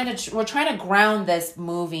we're trying to ground this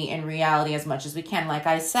movie in reality as much as we can. Like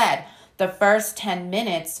I said, the first 10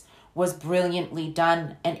 minutes was brilliantly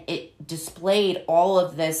done, and it displayed all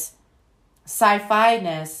of this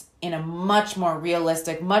sci-fi-ness in a much more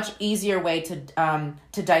realistic, much easier way to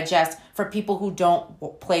digest for people who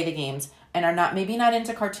don't play the games and are maybe not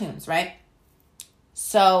into cartoons, right?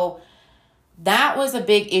 So that was a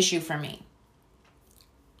big issue for me.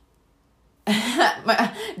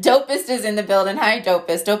 Dopest is in the building. Hi,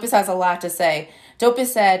 Dopest. Dopest has a lot to say. Dopest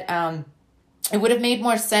said it would have made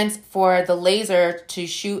more sense for the laser to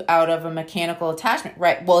shoot out of a mechanical attachment.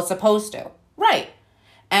 Right. Well, it's supposed to. Right.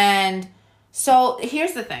 And so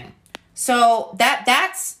here's the thing. So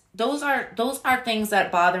those are things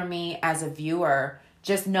that bother me as a viewer,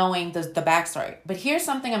 just knowing the backstory. But here's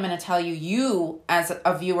something I'm going to tell you as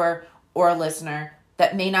a viewer or a listener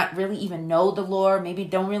that may not really even know the lore, maybe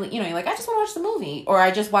don't really, you're like, I just want to watch the movie, or I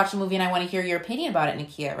just watched the movie and I want to hear your opinion about it,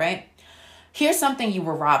 Nakia, right? Here's something you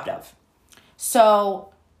were robbed of.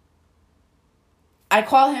 So I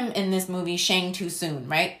call him in this movie Shang Too Soon,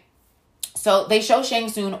 right? So they show Shang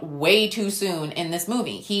Tsung way too soon in this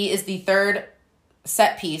movie. He is the third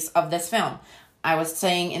set piece of this film. I was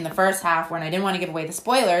saying in the first half, when I didn't want to give away the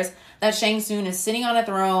spoilers, that Shang Tsung is sitting on a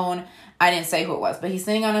throne. I didn't say who it was, but he's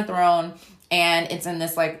sitting on a throne, and it's in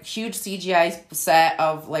this like huge CGI set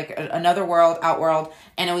of like another world, Outworld,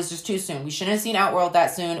 and it was just too soon. We shouldn't have seen Outworld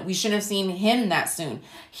that soon. We shouldn't have seen him that soon.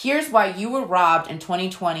 Here's why you were robbed in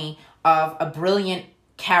 2020 of a brilliant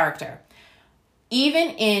character. Even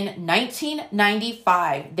in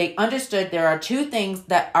 1995, they understood there are two things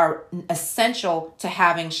that are essential to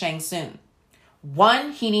having Shang Tsung.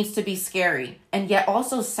 One, he needs to be scary and yet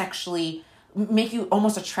also sexually make you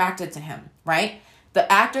almost attracted to him, right?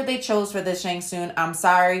 The actor they chose for this Shang Tsung, I'm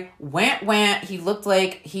sorry, want. He looked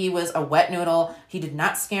like he was a wet noodle. He did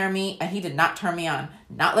not scare me and he did not turn me on.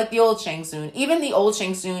 Not like the old Shang Tsung. Even the old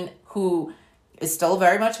Shang Tsung, who is still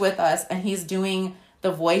very much with us, and he's doing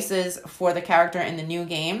the voices for the character in the new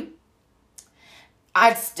game,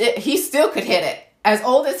 he still could hit it. As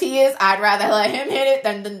old as he is, I'd rather let him hit it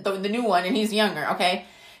than the new one, and he's younger, okay?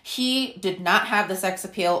 He did not have the sex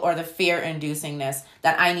appeal or the fear-inducingness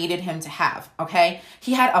that I needed him to have, okay?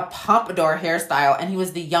 He had a pompadour hairstyle, and he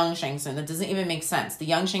was the young Shang Tsung. That doesn't even make sense. The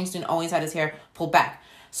young Shang Tsung always had his hair pulled back.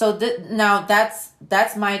 So now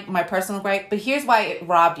that's my personal gripe, but here's why it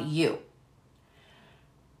robbed you.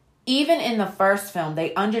 Even in the first film,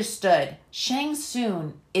 they understood Shang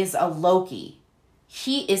Tsung is a Loki.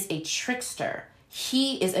 He is a trickster.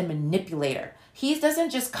 He is a manipulator. He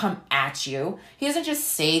doesn't just come at you. He doesn't just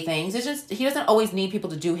say things. He doesn't always need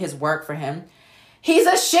people to do his work for him. He's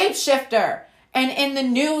a shapeshifter. And in the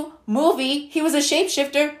new movie, he was a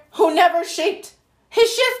shapeshifter who never shaped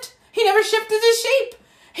his shift. He never shifted his shape.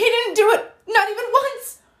 He didn't do it, not even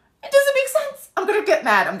once. It doesn't make sense. I'm going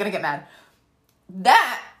to get mad.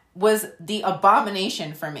 That was the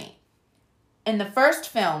abomination for me. In the first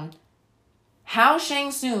film, how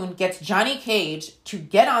Shang Tsung gets Johnny Cage to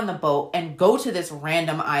get on the boat and go to this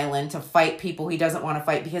random island to fight people he doesn't want to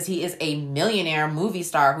fight because he is a millionaire movie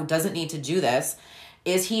star who doesn't need to do this,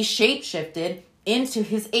 is he shapeshifted into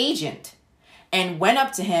his agent and went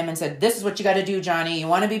up to him and said, this is what you got to do, Johnny. You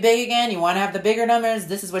want to be big again? You want to have the bigger numbers?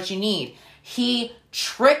 This is what you need. He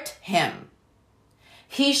tricked him.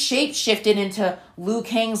 He shapeshifted into Liu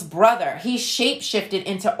Kang's brother. He shapeshifted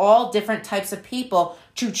into all different types of people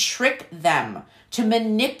to trick them, to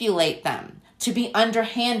manipulate them, to be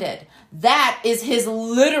underhanded. That is his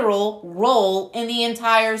literal role in the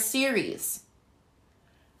entire series.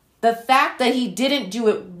 The fact that he didn't do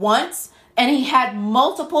it once and he had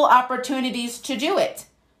multiple opportunities to do it.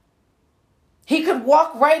 He could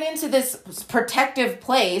walk right into this protective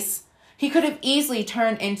place. He could have easily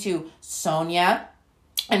turned into Sonya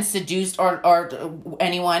and seduced or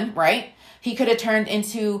anyone, right? He could have turned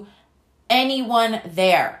into anyone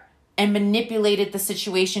there and manipulated the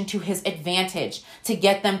situation to his advantage to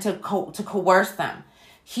get them to coerce them.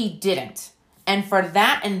 He didn't. And for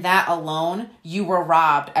that and that alone, you were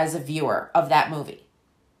robbed as a viewer of that movie.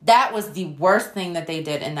 That was the worst thing that they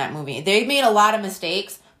did in that movie. They made a lot of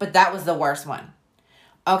mistakes, but that was the worst one.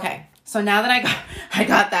 Okay, so now that I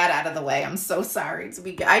got that out of the way, I'm so sorry.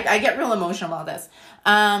 I get real emotional about this.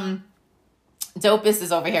 Dopus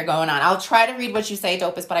is over here going on. I'll try to read what you say,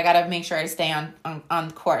 Dopus, but I got to make sure I stay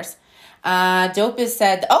on course. Dopus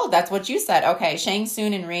said, oh, that's what you said. Okay, Shang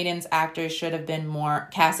Tsung and Raiden's actors should have been more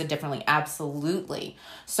casted differently. Absolutely.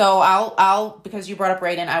 So I'll because you brought up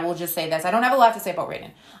Raiden, I will just say this. I don't have a lot to say about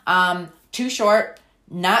Raiden. Too short,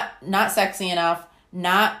 not sexy enough,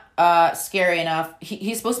 not scary enough.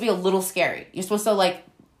 He's supposed to be a little scary. You're supposed to like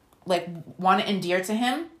want to endear to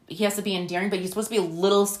him. He has to be endearing, but you're supposed to be a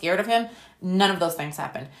little scared of him. None of those things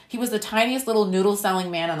happened. He was the tiniest little noodle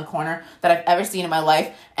selling man on the corner that I've ever seen in my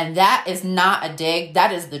life. And that is not a dig.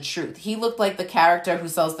 That is the truth. He looked like the character who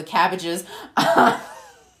sells the cabbages on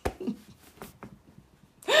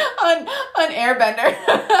Airbender.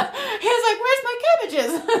 He was like, where's my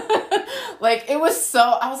cabbages? Like, it was so,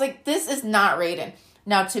 I was like, this is not Raiden.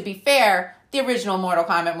 Now, to be fair, the original Mortal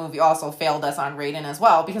Kombat movie also failed us on Raiden as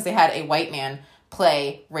well because they had a white man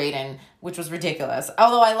play Raiden, which was ridiculous.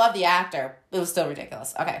 Although I love the actor, it was still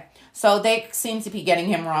ridiculous. Okay, so they seem to be getting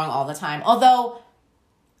him wrong all the time. Although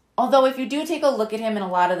if you do take a look at him in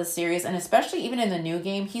a lot of the series, and especially even in the new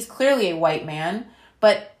game, he's clearly a white man,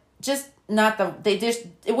 but just not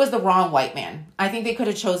it was the wrong white man. I think they could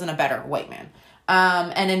have chosen a better white man.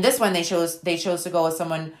 And in this one, they chose to go with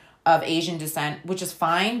someone of Asian descent, which is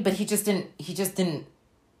fine, but he just wasn't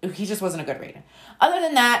a good Raiden. Other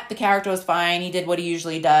than that, the character was fine. He did what he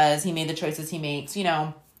usually does. He made the choices he makes. You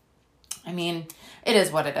know, I mean, it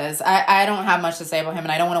is what it is. I don't have much to say about him,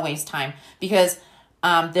 and I don't want to waste time because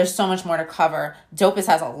There's so much more to cover. Dopus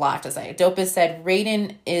has a lot to say. Dopus said,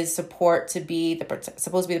 Raiden is supposed to be the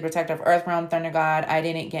protector of Earthrealm, Thunder God. I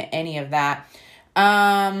didn't get any of that.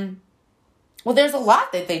 Well, there's a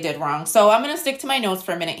lot that they did wrong. So I'm going to stick to my notes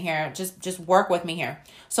for a minute here. Just work with me here.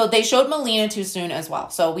 So they showed Melina too soon as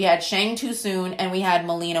well. So we had Shang too soon and we had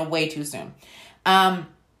Melina way too soon. The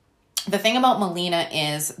thing about Melina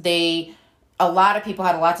is a lot of people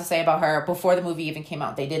had a lot to say about her before the movie even came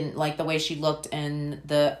out. They didn't like the way she looked in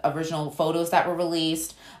the original photos that were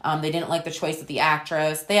released. They didn't like the choice of the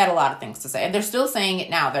actress. They had a lot of things to say. And they're still saying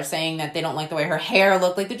it now. They're saying that they don't like the way her hair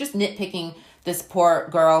looked. Like, they're just nitpicking this poor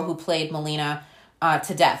girl who played Melina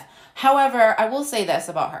to death. However, I will say this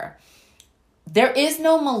about her. There is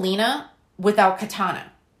no Melina without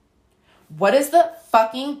Katana. What is the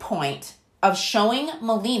fucking point of showing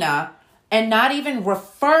Melina and not even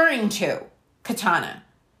referring to Katana?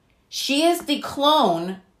 She is the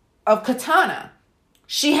clone of Katana.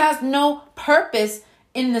 She has no purpose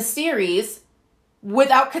in the series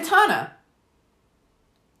without Katana.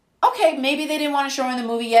 Okay, maybe they didn't want to show her in the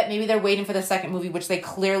movie yet. Maybe they're waiting for the second movie, which they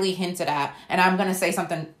clearly hinted at. And I'm going to say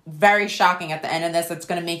something very shocking at the end of this that's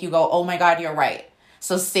going to make you go, oh my God, you're right.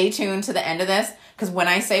 So stay tuned to the end of this, because when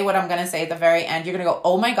I say what I'm going to say at the very end, you're going to go,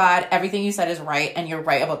 oh my God, everything you said is right, and you're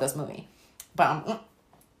right about this movie. But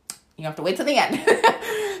you have to wait till the end.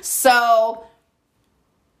 So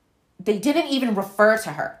they didn't even refer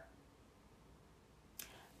to her.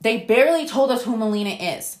 They barely told us who Melina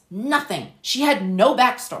is. Nothing. She had no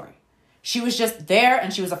backstory. She was just there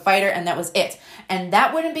and she was a fighter and that was it. And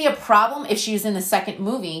that wouldn't be a problem if she was in the second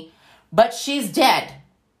movie, but she's dead.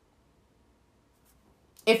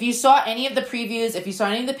 If you saw any of the previews, if you saw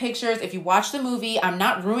any of the pictures, if you watched the movie, I'm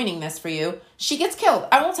not ruining this for you. She gets killed.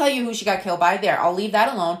 I won't tell you who she got killed by there. I'll leave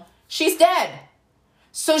that alone. She's dead.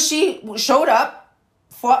 So she showed up,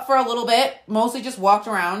 fought for a little bit, mostly just walked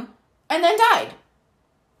around, and then died.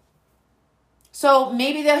 So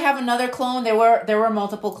maybe they'll have another clone. There were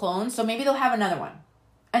multiple clones, so maybe they'll have another one.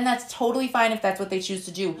 And that's totally fine if that's what they choose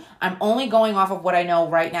to do. I'm only going off of what I know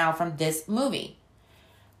right now from this movie.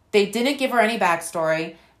 They didn't give her any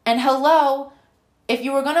backstory. And hello, if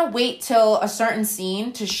you were going to wait till a certain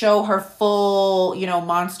scene to show her full,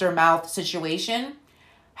 monster mouth situation,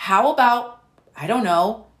 how about, I don't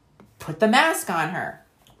know, put the mask on her.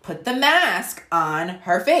 Put the mask on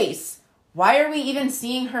her face. Why are we even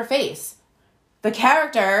seeing her face? The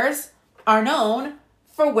characters are known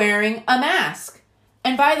for wearing a mask.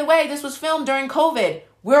 And by the way, this was filmed during COVID.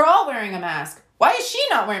 We're all wearing a mask. Why is she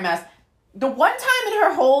not wearing a mask? The one time in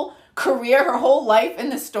her whole career, her whole life in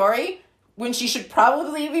the story, when she should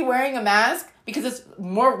probably be wearing a mask because it's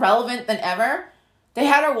more relevant than ever, they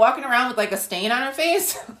had her walking around with like a stain on her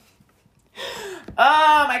face.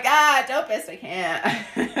 Oh my God, Dopus, I can't.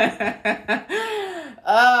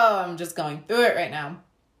 Oh, I'm just going through it right now.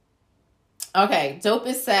 Okay,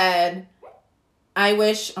 Dopus said, oh,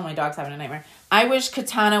 my dog's having a nightmare. I wish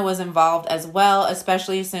Katana was involved as well,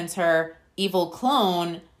 especially since her evil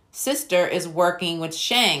clone sister is working with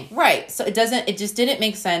Shang. Right. So it just didn't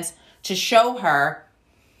make sense to show her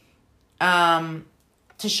in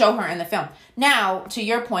the film. Now, to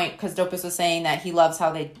your point, because Dopus was saying that he loves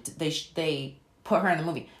how they put her in the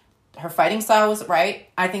movie. Her fighting style was right.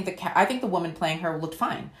 I think the woman playing her looked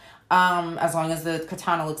fine. As long as the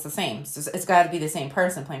katana looks the same. It's got to be the same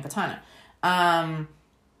person playing katana.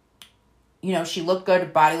 She looked good. Her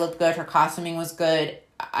body looked good. Her costuming was good.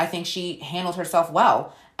 I think she handled herself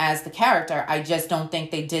well as the character. I just don't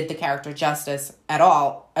think they did the character justice at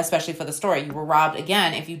all, especially for the story. You were robbed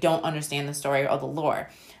again if you don't understand the story or the lore.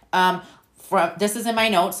 This is in my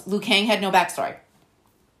notes. Liu Kang had no backstory.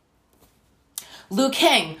 Liu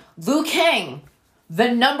Kang,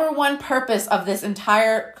 the number one purpose of this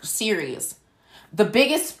entire series, the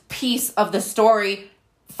biggest piece of the story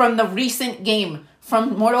from the recent game,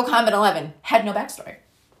 from Mortal Kombat 11, had no backstory.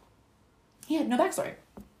 He had no backstory.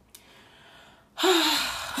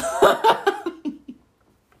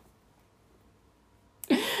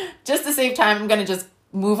 Just to save time, I'm going to just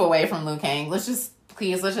move away from Liu Kang. Let's just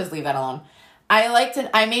leave that alone.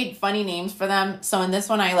 I made funny names for them. So in this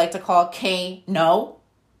one, I like to call Kano.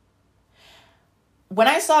 When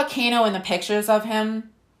I saw Kano in the pictures of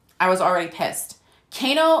him, I was already pissed.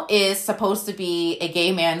 Kano is supposed to be a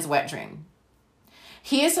gay man's wet dream.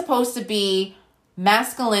 He is supposed to be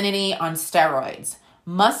masculinity on steroids.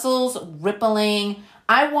 Muscles rippling.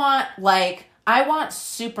 I want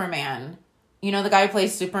Superman. The guy who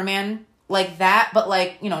plays Superman? Like that, but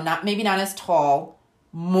maybe not as tall.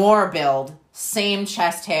 More build. Same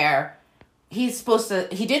chest hair. He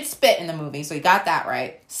did spit in the movie, so he got that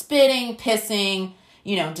right. Spitting, pissing.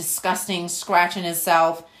 disgusting, scratching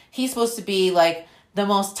himself. He's supposed to be like the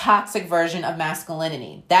most toxic version of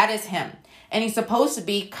masculinity. That is him. And he's supposed to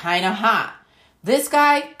be kind of hot. This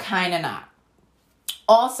guy, kind of not.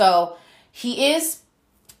 Also, he is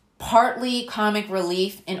partly comic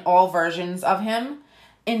relief in all versions of him.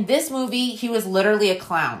 In this movie, he was literally a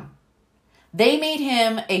clown. They made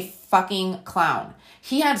him a fucking clown.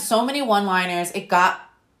 He had so many one-liners, it got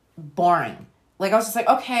boring. Like, I was just like,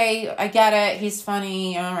 okay, I get it. He's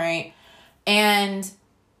funny. All right. And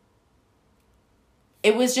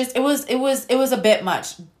it was a bit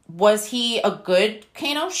much. Was he a good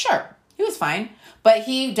Kano? Sure. He was fine. But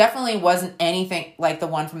he definitely wasn't anything like the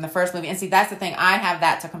one from the first movie. And see, that's the thing. I have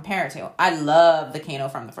that to compare to. I love the Kano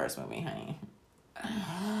from the first movie, honey.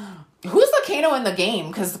 Who's the Kano in the game?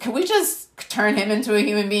 Because can we just turn him into a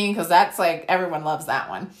human being? Because that's like, everyone loves that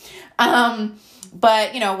one.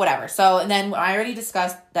 But, whatever. So, and then I already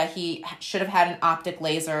discussed that he should have had an optic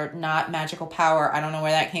laser, not magical power. I don't know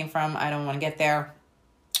where that came from. I don't want to get there.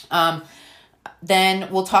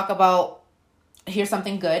 Then we'll talk about, here's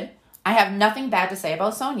something good. I have nothing bad to say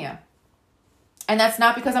about Sonya. And that's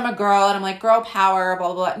not because I'm a girl and I'm like, girl power,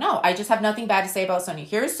 blah, blah, blah. No, I just have nothing bad to say about Sonya.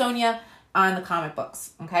 Here's Sonya on the comic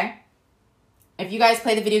books, okay? If you guys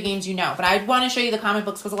play the video games, you know. But I want to show you the comic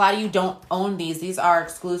books because a lot of you don't own these. These are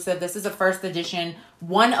exclusive. This is a first edition,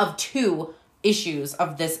 one of 2 issues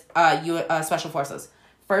of this Special Forces.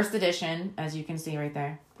 First edition, as you can see right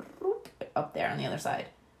there. Up there on the other side.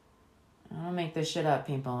 I don't make this shit up,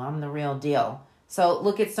 people. I'm the real deal. So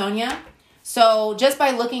look at Sonya. So just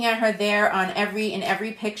by looking at her there in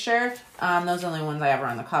every picture, those are the only ones I ever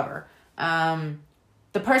on the cover.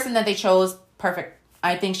 The person that they chose, perfect.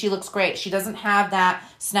 I think she looks great. She doesn't have that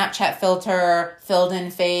Snapchat filter, filled in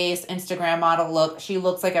face, Instagram model look. She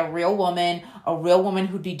looks like a real woman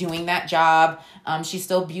who'd be doing that job. She's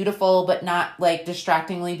still beautiful, but not like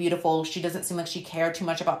distractingly beautiful. She doesn't seem like she cared too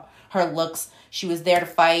much about her looks. She was there to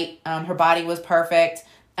fight. Her body was perfect.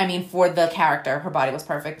 I mean, for the character, her body was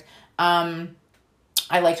perfect. I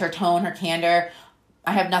liked her tone, her candor.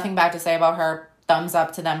 I have nothing bad to say about her. Thumbs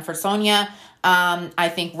up to them for Sonya.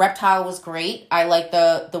 I think Reptile was great. I like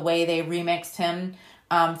the way they remixed him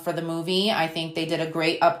for the movie. I think they did a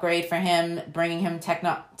great upgrade for him, bringing him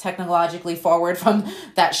technologically forward from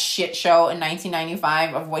that shit show in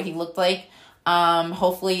 1995 of what he looked like.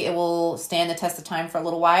 Hopefully it will stand the test of time for a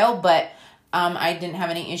little while, but I didn't have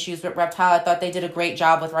any issues with Reptile. I thought they did a great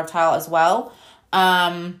job with Reptile as well.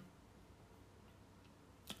 I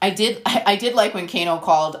did like when Kano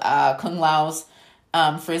called Kung Lao's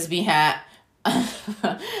frisbee hat.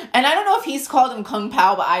 And I don't know if he's called him Kung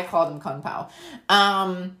Pao, but I called him Kung Pao.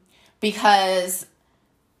 Because,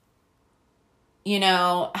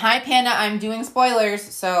 hi Panda, I'm doing spoilers,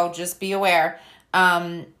 so just be aware.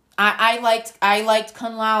 I liked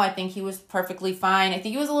Kung Lao. I think he was perfectly fine. I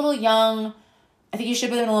think he was a little young. I think he should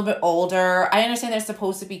have been a little bit older. I understand they're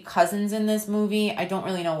supposed to be cousins in this movie. I don't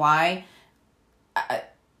really know why.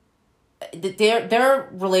 Their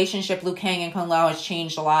relationship, Liu Kang and Kung Lao, has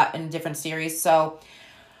changed a lot in different series. So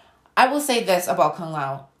I will say this about Kung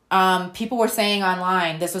Lao. People were saying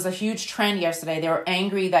online, this was a huge trend yesterday. They were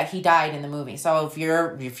angry that he died in the movie. So if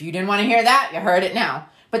you didn't want to hear that, you heard it now.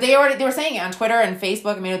 But they were saying it on Twitter and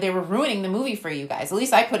Facebook. I mean, they were ruining the movie for you guys. At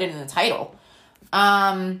least I put it in the title.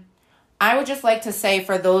 I would just like to say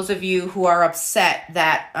for those of you who are upset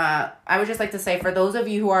that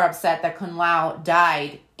Kung Lao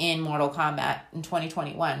died in Mortal Kombat in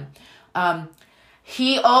 2021.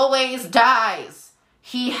 He always dies.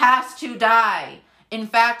 He has to die. In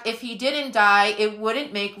fact, if he didn't die, it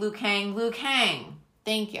wouldn't make Liu Kang Liu Kang.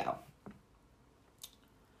 Thank you.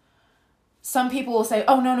 Some people will say,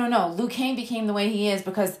 oh, no. Liu Kang became the way he is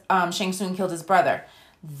because Shang Tsung killed his brother.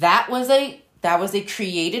 That was a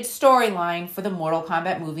created storyline for the Mortal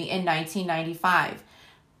Kombat movie in 1995.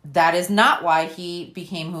 That is not why he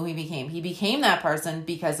became who he became. He became that person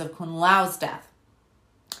because of Kung Lao's death.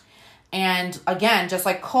 And again, just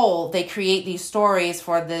like Cole, they create these stories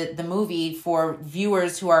for the movie for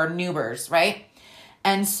viewers who are noobers, right?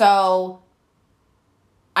 And so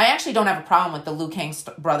I actually don't have a problem with the Liu Kang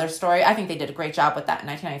brother story. I think they did a great job with that in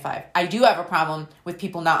 1995. I do have a problem with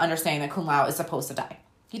people not understanding that Kung Lao is supposed to die.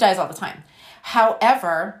 He dies all the time.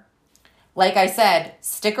 However, like I said,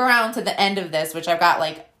 stick around to the end of this, which I've got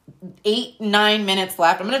like 8-9 minutes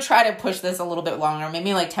left. I'm going to try to push this a little bit longer,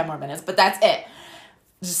 maybe like 10 more minutes, but that's it.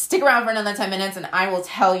 Just stick around for another 10 minutes and I will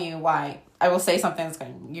tell you why. I will say something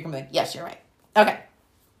you're going to be like, yes, you're right. Okay.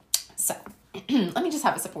 So let me just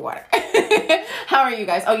have a sip of water. How are you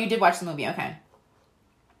guys? Oh, you did watch the movie. Okay.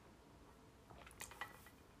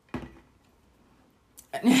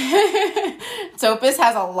 it. Topus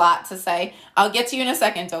has a lot to say. I'll get to you in a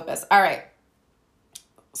second, Topus. All right.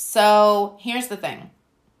 So here's the thing.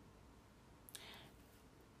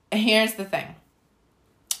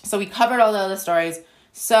 So we covered all the other stories.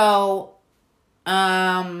 So,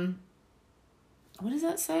 what does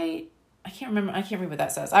that say? I can't read what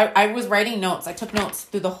that says. I was writing notes. I took notes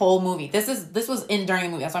through the whole movie. This was in during the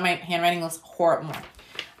movie. That's why my handwriting looks horrible.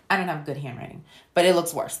 I don't have good handwriting, but it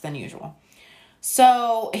looks worse than usual.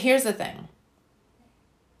 So here's the thing.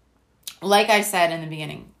 Like I said in the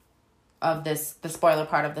beginning of the spoiler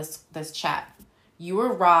part of this chat, you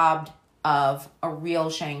were robbed of a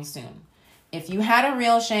real Shang Tsung. If you had a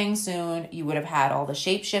real Shang Tsung, you would have had all the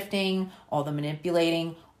shape-shifting, all the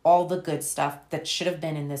manipulating, all the good stuff that should have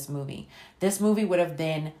been in this movie. This movie would have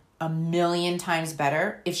been 1,000,000 times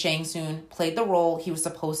better if Shang Tsung played the role he was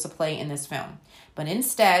supposed to play in this film. But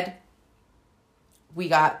instead, we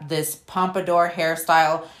got this pompadour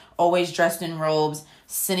hairstyle, always dressed in robes,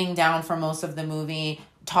 sitting down for most of the movie,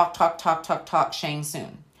 talk, Shang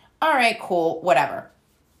Tsung. All right, cool, whatever.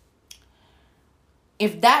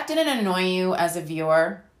 If that didn't annoy you as a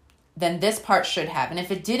viewer, then this part should have. And if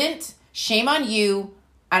it didn't, shame on you.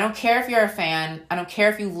 I don't care if you're a fan. I don't care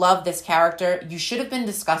if you love this character. You should have been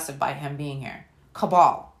disgusted by him being here.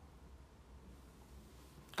 Cabal.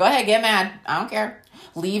 Go ahead, get mad. I don't care.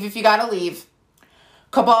 Leave if you gotta leave.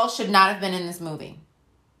 Cabal should not have been in this movie.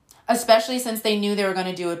 Especially since they knew they were going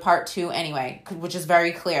to do a part 2 anyway, which is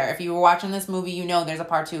very clear. If you were watching this movie, you know there's a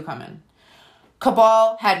part 2 coming.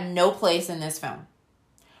 Cabal had no place in this film.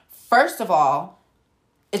 First of all,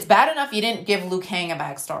 it's bad enough you didn't give Liu Kang a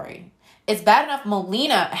backstory. It's bad enough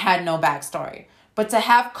Melina had no backstory. But to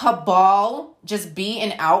have Cabal just be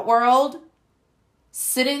in Outworld,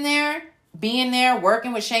 sitting there, being there,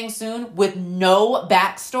 working with Shang Tsung with no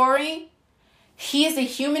backstory, he is a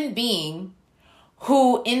human being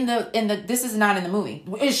who this is not in the movie.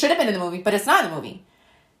 It should have been in the movie, but it's not in the movie.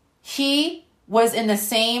 He was in the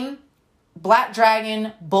same Black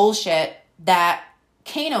Dragon bullshit that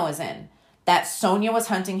Kano is in, that Sonya was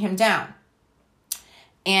hunting him down.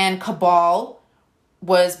 And Cabal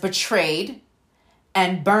was betrayed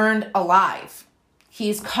and burned alive.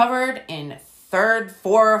 He's covered in 3rd,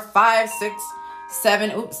 4, 5, 6,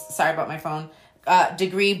 7, oops, sorry about my phone,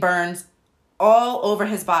 degree burns all over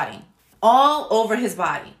his body. All over his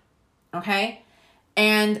body. Okay?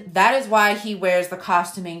 And that is why he wears the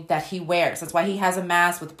costuming that he wears. That's why he has a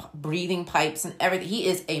mask with breathing pipes and everything. He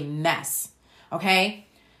is a mess. Okay?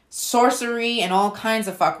 Sorcery and all kinds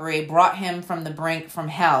of fuckery brought him from the brink, from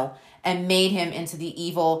hell, and made him into the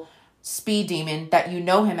evil speed demon that you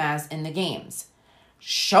know him as in the games.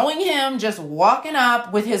 Showing him just walking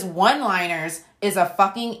up with his one-liners is a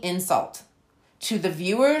fucking insult to the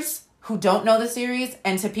viewers who don't know the series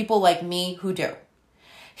and to people like me who do.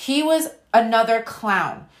 He was another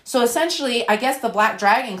clown. So essentially, I guess the Black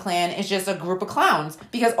Dragon clan is just a group of clowns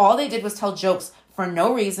because all they did was tell jokes for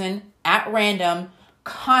no reason, at random,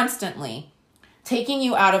 constantly, taking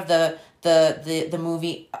you out of the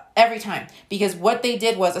movie every time. Because what they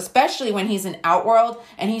did was, especially when he's in Outworld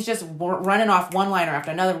and he's just running off one-liner after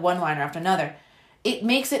another, one-liner after another, it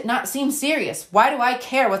makes it not seem serious. Why do I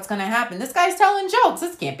care what's going to happen? This guy's telling jokes.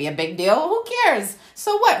 This can't be a big deal. Who cares?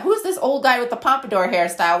 So what? Who's this old guy with the pompadour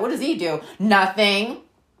hairstyle? What does he do? Nothing.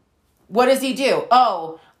 What does he do?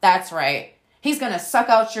 Oh, that's right. He's going to suck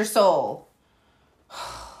out your soul.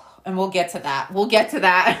 And we'll get to that.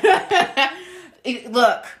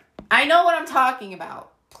 Look, I know what I'm talking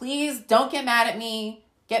about. Please don't get mad at me.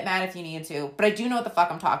 Get mad if you need to. But I do know what the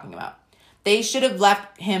fuck I'm talking about. They should have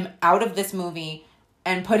left him out of this movie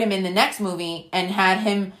and put him in the next movie and had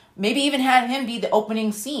him, maybe even had him be the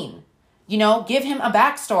opening scene. You know, give him a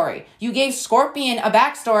backstory. You gave Scorpion a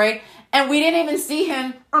backstory and we didn't even see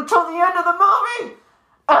him until the end of the movie.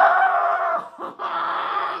 I'm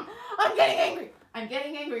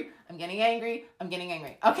getting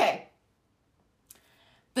angry. Okay.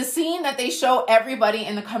 The scene that they show everybody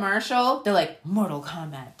in the commercial, they're like, Mortal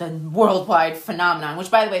Kombat, the worldwide phenomenon, which,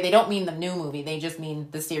 by the way, they don't mean the new movie. They just mean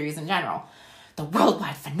the series in general. The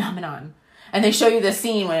worldwide phenomenon. And they show you the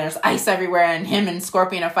scene where there's ice everywhere and him and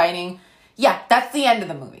Scorpion are fighting. Yeah, that's the end of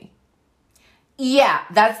the movie. Yeah,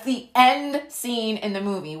 that's the end scene in the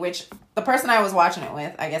movie, which the person I was watching it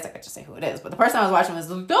with, I guess I could just say who it is, but the person I was watching was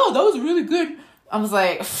like, oh, that was really good. I was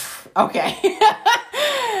like, okay.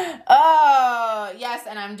 Oh, yes,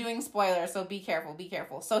 and I'm doing spoilers, so be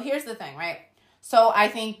careful. So here's the thing, right? So I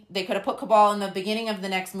think they could have put Cabal in the beginning of the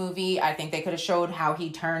next movie. I think they could have showed how he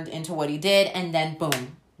turned into what he did, and then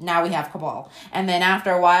boom, Now we have Cabal. And then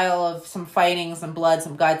after a while of some fighting, some blood,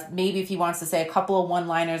 some guts, maybe if he wants to say a couple of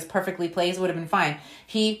one-liners perfectly placed, would have been fine.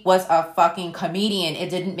 He was a fucking comedian. It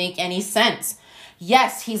didn't make any sense.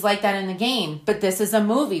 Yes, he's like that in the game, but this is a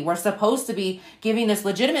movie. We're supposed to be giving this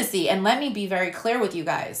legitimacy. And let me be very clear with you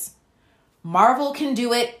guys. Marvel can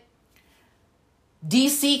do it.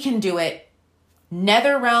 DC can do it.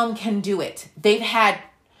 NetherRealm can do it. They've had...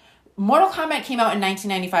 Mortal Kombat came out in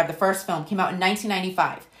 1995. The first film came out in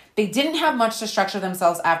 1995. They didn't have much to structure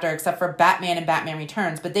themselves after except for Batman and Batman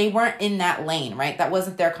Returns, but they weren't in that lane, right? That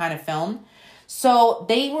wasn't their kind of film. So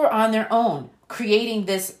they were on their own, creating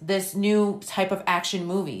this new type of action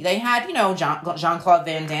movie. They had, Jean-Claude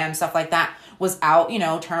Van Damme, stuff like that was out,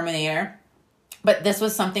 Terminator. But this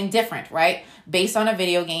was something different, right? Based on a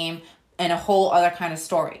video game and a whole other kind of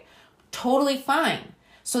story. Totally fine.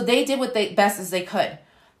 So they did what they best as they could.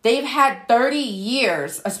 They've had 30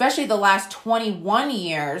 years, especially the last 21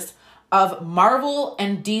 years, of Marvel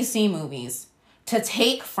and DC movies to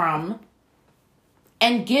take from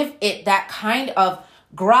and give it that kind of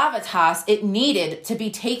gravitas it needed to be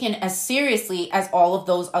taken as seriously as all of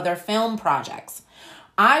those other film projects.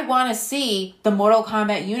 I want to see the Mortal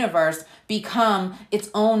Kombat universe become its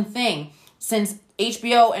own thing, since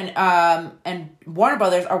HBO and Warner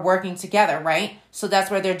Brothers are working together, right? So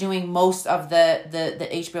that's where they're doing most of the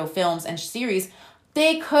HBO films and series.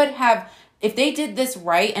 They could have, if they did this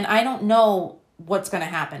right, and I don't know what's going to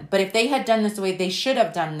happen, but if they had done this the way they should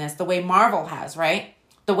have done this, the way Marvel has, right?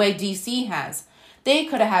 The way DC has, they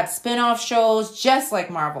could have had spin-off shows just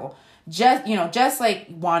like Marvel, just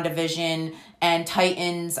like WandaVision and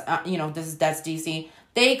Titans, that's DC.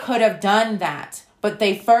 They could have done that. But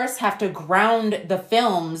they first have to ground the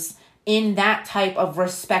films in that type of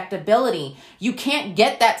respectability. You can't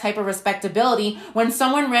get that type of respectability when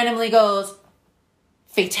someone randomly goes,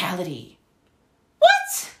 fatality.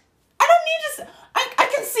 What? I don't need to... I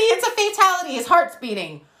can see it's a fatality. His heart's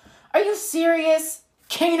beating. Are you serious?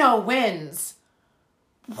 Kano wins.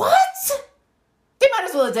 What? They might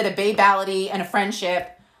as well have did a babality and a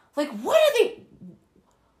friendship. Like, what are they...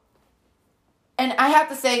 And I have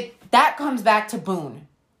to say... That comes back to Boone.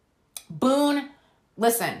 Boone,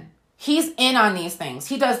 listen, he's in on these things.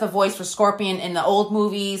 He does the voice for Scorpion in the old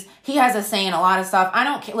movies. He has a say in a lot of stuff. I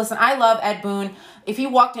don't care. Listen, I love Ed Boone. If he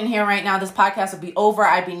walked in here right now, this podcast would be over.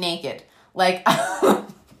 I'd be naked. Like, I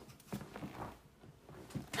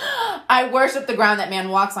worship the ground that man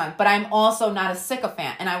walks on. But I'm also not a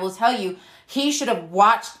sycophant. And I will tell you, he should have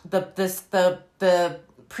watched the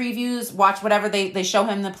previews, watch whatever they show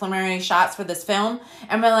him, the preliminary shots for this film,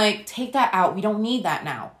 and we're like, take that out. We don't need that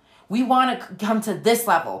now. We want to come to this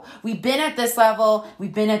level. We've been at this level.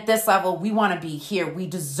 We've been at this level. We want to be here. We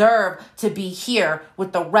deserve to be here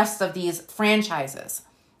with the rest of these franchises.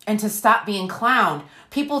 And to stop being clowned.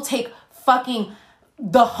 People take fucking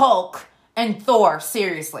the Hulk and Thor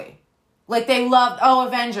seriously. Like they love,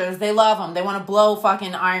 Avengers, they love them. They want to blow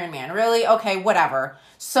fucking Iron Man. Really? Okay, whatever.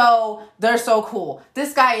 So they're so cool.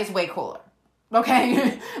 This guy is way cooler.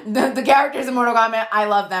 Okay? the characters in Mortal Kombat, I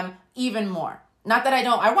love them even more. Not that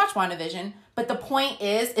I watch WandaVision, but the point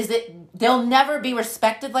is that they'll never be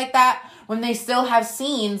respected like that when they still have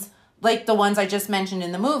scenes like the ones I just mentioned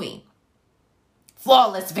in the movie.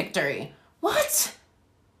 Flawless victory. What?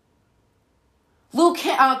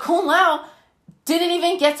 Kung Lao didn't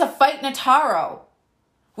even get to fight Nataro.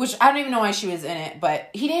 Which I don't even know why she was in it, but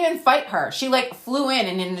he didn't even fight her. She flew in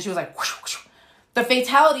and then she was like, whoosh, whoosh. The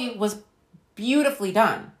fatality was beautifully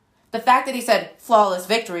done. The fact that he said flawless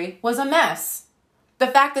victory was a mess. The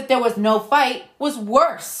fact that there was no fight was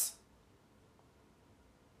worse.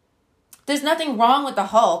 There's nothing wrong with the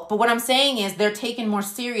Hulk, but what I'm saying is they're taken more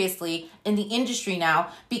seriously in the industry now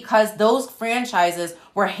because those franchises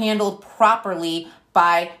were handled properly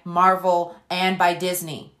by Marvel and by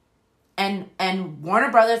Disney. And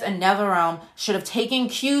Warner Brothers and NetherRealm should have taken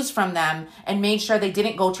cues from them and made sure they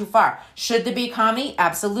didn't go too far. Should there be comedy?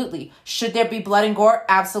 Absolutely. Should there be blood and gore?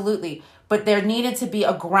 Absolutely. But there needed to be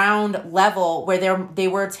a ground level where they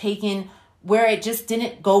were taken, where it just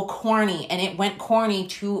didn't go corny, and it went corny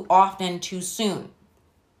too often, too soon.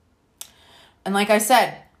 And like I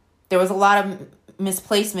said, there was a lot of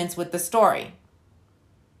misplacements with the story.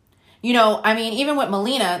 Even with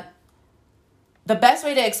Melina, the best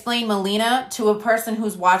way to explain Melina to a person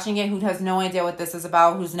who's watching it, who has no idea what this is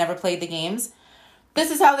about, who's never played the games, this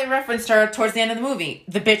is how they referenced her towards the end of the movie.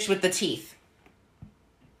 The bitch with the teeth.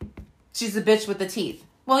 She's the bitch with the teeth.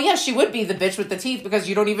 Well, yeah, she would be the bitch with the teeth because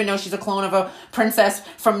you don't even know she's a clone of a princess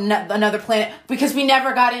from another planet because we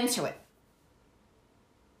never got into it.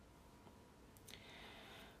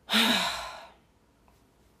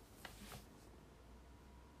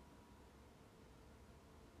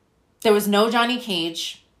 There was no Johnny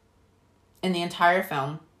Cage in the entire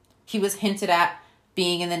film. He was hinted at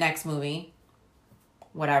being in the next movie.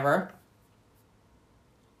 Whatever.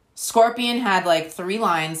 Scorpion had like 3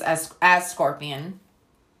 lines as Scorpion.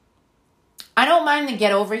 I don't mind the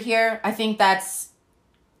get over here. I think that's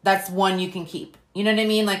one you can keep. You know what I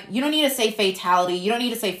mean? Like, you don't need to say fatality. You don't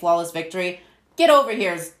need to say flawless victory. Get over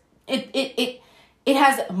here. It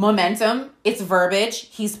has momentum. It's verbiage.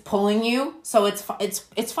 He's pulling you. So it's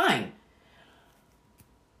fine.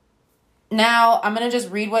 Now, I'm going to just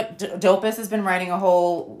read what Dopus has been writing, a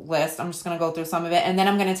whole list. I'm just going to go through some of it. And then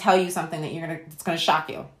I'm going to tell you something that it's going to shock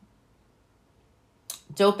you.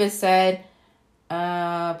 Dopus said,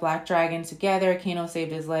 Black Dragon together. Kano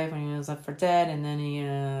saved his life when he was left for dead. And then he,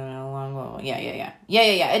 Yeah.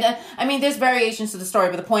 I mean, there's variations to the story,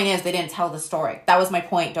 but the point is they didn't tell the story. That was my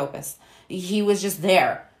point, Dopus. He was just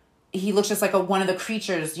there. He looks just like one of the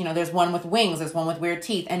creatures. You know, there's one with wings, there's one with weird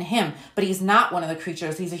teeth, and him. But he's not one of the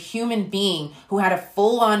creatures. He's a human being who had a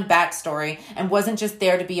full-on backstory and wasn't just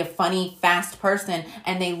there to be a funny, fast person.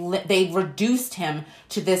 And they reduced him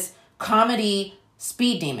to this comedy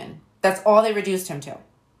speed demon. That's all they reduced him to.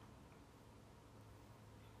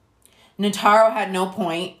 Notaro had no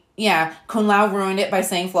point. Yeah, Kun Lao ruined it by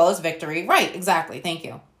saying flawless victory. Right, exactly. Thank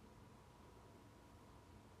you.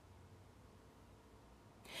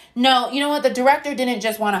 No, you know what? The director didn't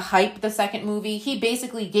just want to hype the second movie. He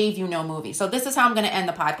basically gave you no movie. So this is how I'm going to end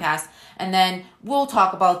the podcast. And then we'll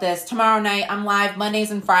talk about this. Tomorrow night, I'm live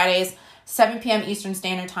Mondays and Fridays, 7 p.m. Eastern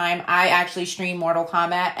Standard Time. I actually stream Mortal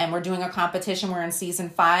Kombat, and we're doing a competition. We're in season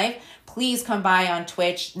 5. Please come by on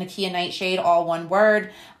Twitch, Nakia Nightshade, all one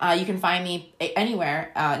word. You can find me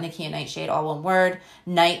anywhere, Nakia Nightshade, all one word.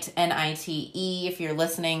 Night, N-I-T-E, if you're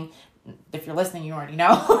listening. If you're listening, you already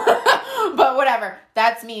know. But whatever.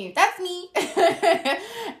 That's me.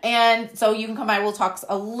 And so you can come by. We'll talk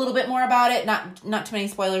a little bit more about it. Not too many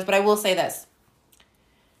spoilers, but I will say this.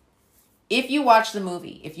 If you watch the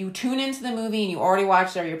movie, if you tune into the movie and you already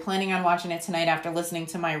watched it or you're planning on watching it tonight after listening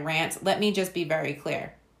to my rant, let me just be very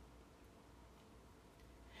clear.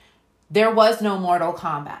 There was no Mortal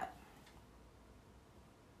Kombat.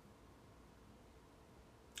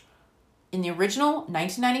 In the original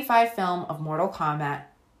 1995 film of Mortal Kombat,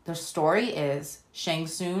 the story is Shang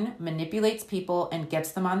Tsung manipulates people and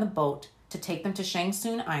gets them on the boat to take them to Shang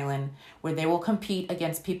Tsung Island, where they will compete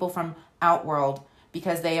against people from Outworld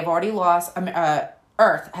because they have already lost,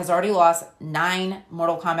 Earth has already lost 9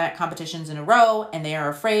 Mortal Kombat competitions in a row, and they are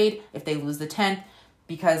afraid if they lose the 10th,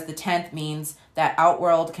 because the 10th means that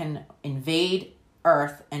Outworld can invade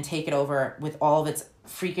Earth and take it over with all of its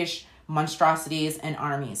freakish monstrosities and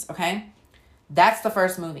armies, okay? That's the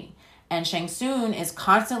first movie. And Shang Tsung is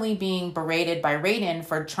constantly being berated by Raiden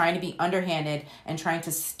for trying to be underhanded and trying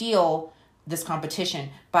to steal this competition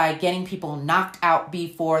by getting people knocked out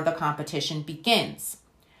before the competition begins.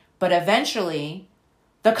 But eventually,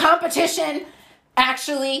 the competition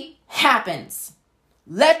actually happens.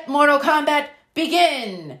 Let Mortal Kombat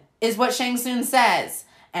begin, is what Shang Tsung says.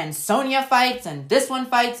 And Sonya fights, and this one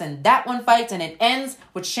fights, and that one fights, and it ends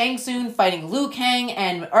with Shang Tsung fighting Liu Kang,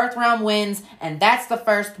 and Earthrealm wins, and that's the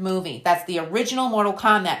first movie. That's the original Mortal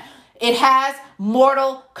Kombat. It has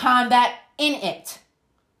Mortal Kombat in it.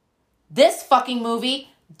 This fucking movie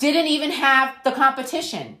didn't even have the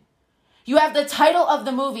competition. You have the title of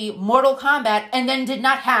the movie, Mortal Kombat, and then did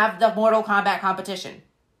not have the Mortal Kombat competition.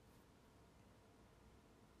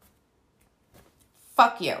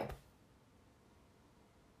 Fuck you.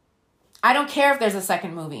 I don't care if there's a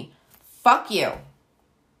second movie. Fuck you.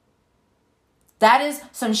 That is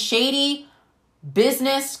some shady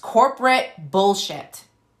business, corporate bullshit.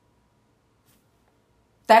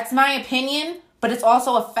 That's my opinion, but it's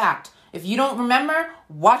also a fact. If you don't remember,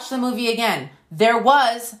 watch the movie again. There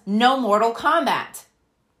was no Mortal Kombat.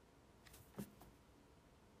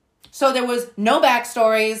 So there was no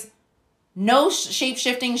backstories, no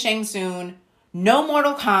shape-shifting Shang Tsung, no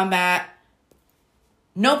Mortal Kombat,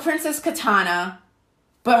 no Princess Katana,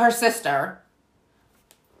 but her sister.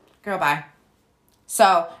 Girl, bye.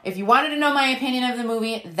 So, if you wanted to know my opinion of the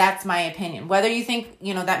movie, that's my opinion. Whether you think,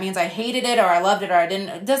 that means I hated it or I loved it or I didn't,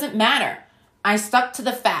 it doesn't matter. I stuck to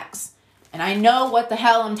the facts. And I know what the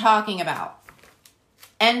hell I'm talking about.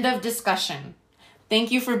 End of discussion.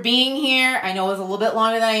 Thank you for being here. I know it was a little bit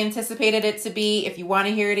longer than I anticipated it to be. If you want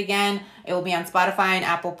to hear it again, it will be on Spotify and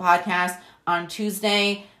Apple Podcasts on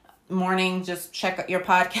Tuesday morning. Just check your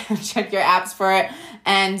podcast, check your apps for it.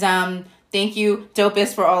 And thank you,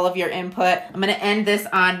 Dopus, for all of your input. I'm going to end this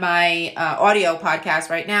on my audio podcast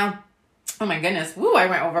right now. Oh my goodness. Woo, I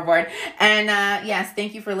went overboard. And yes,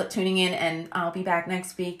 thank you for tuning in, and I'll be back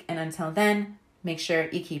next week. And until then, make sure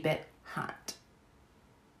you keep it hot.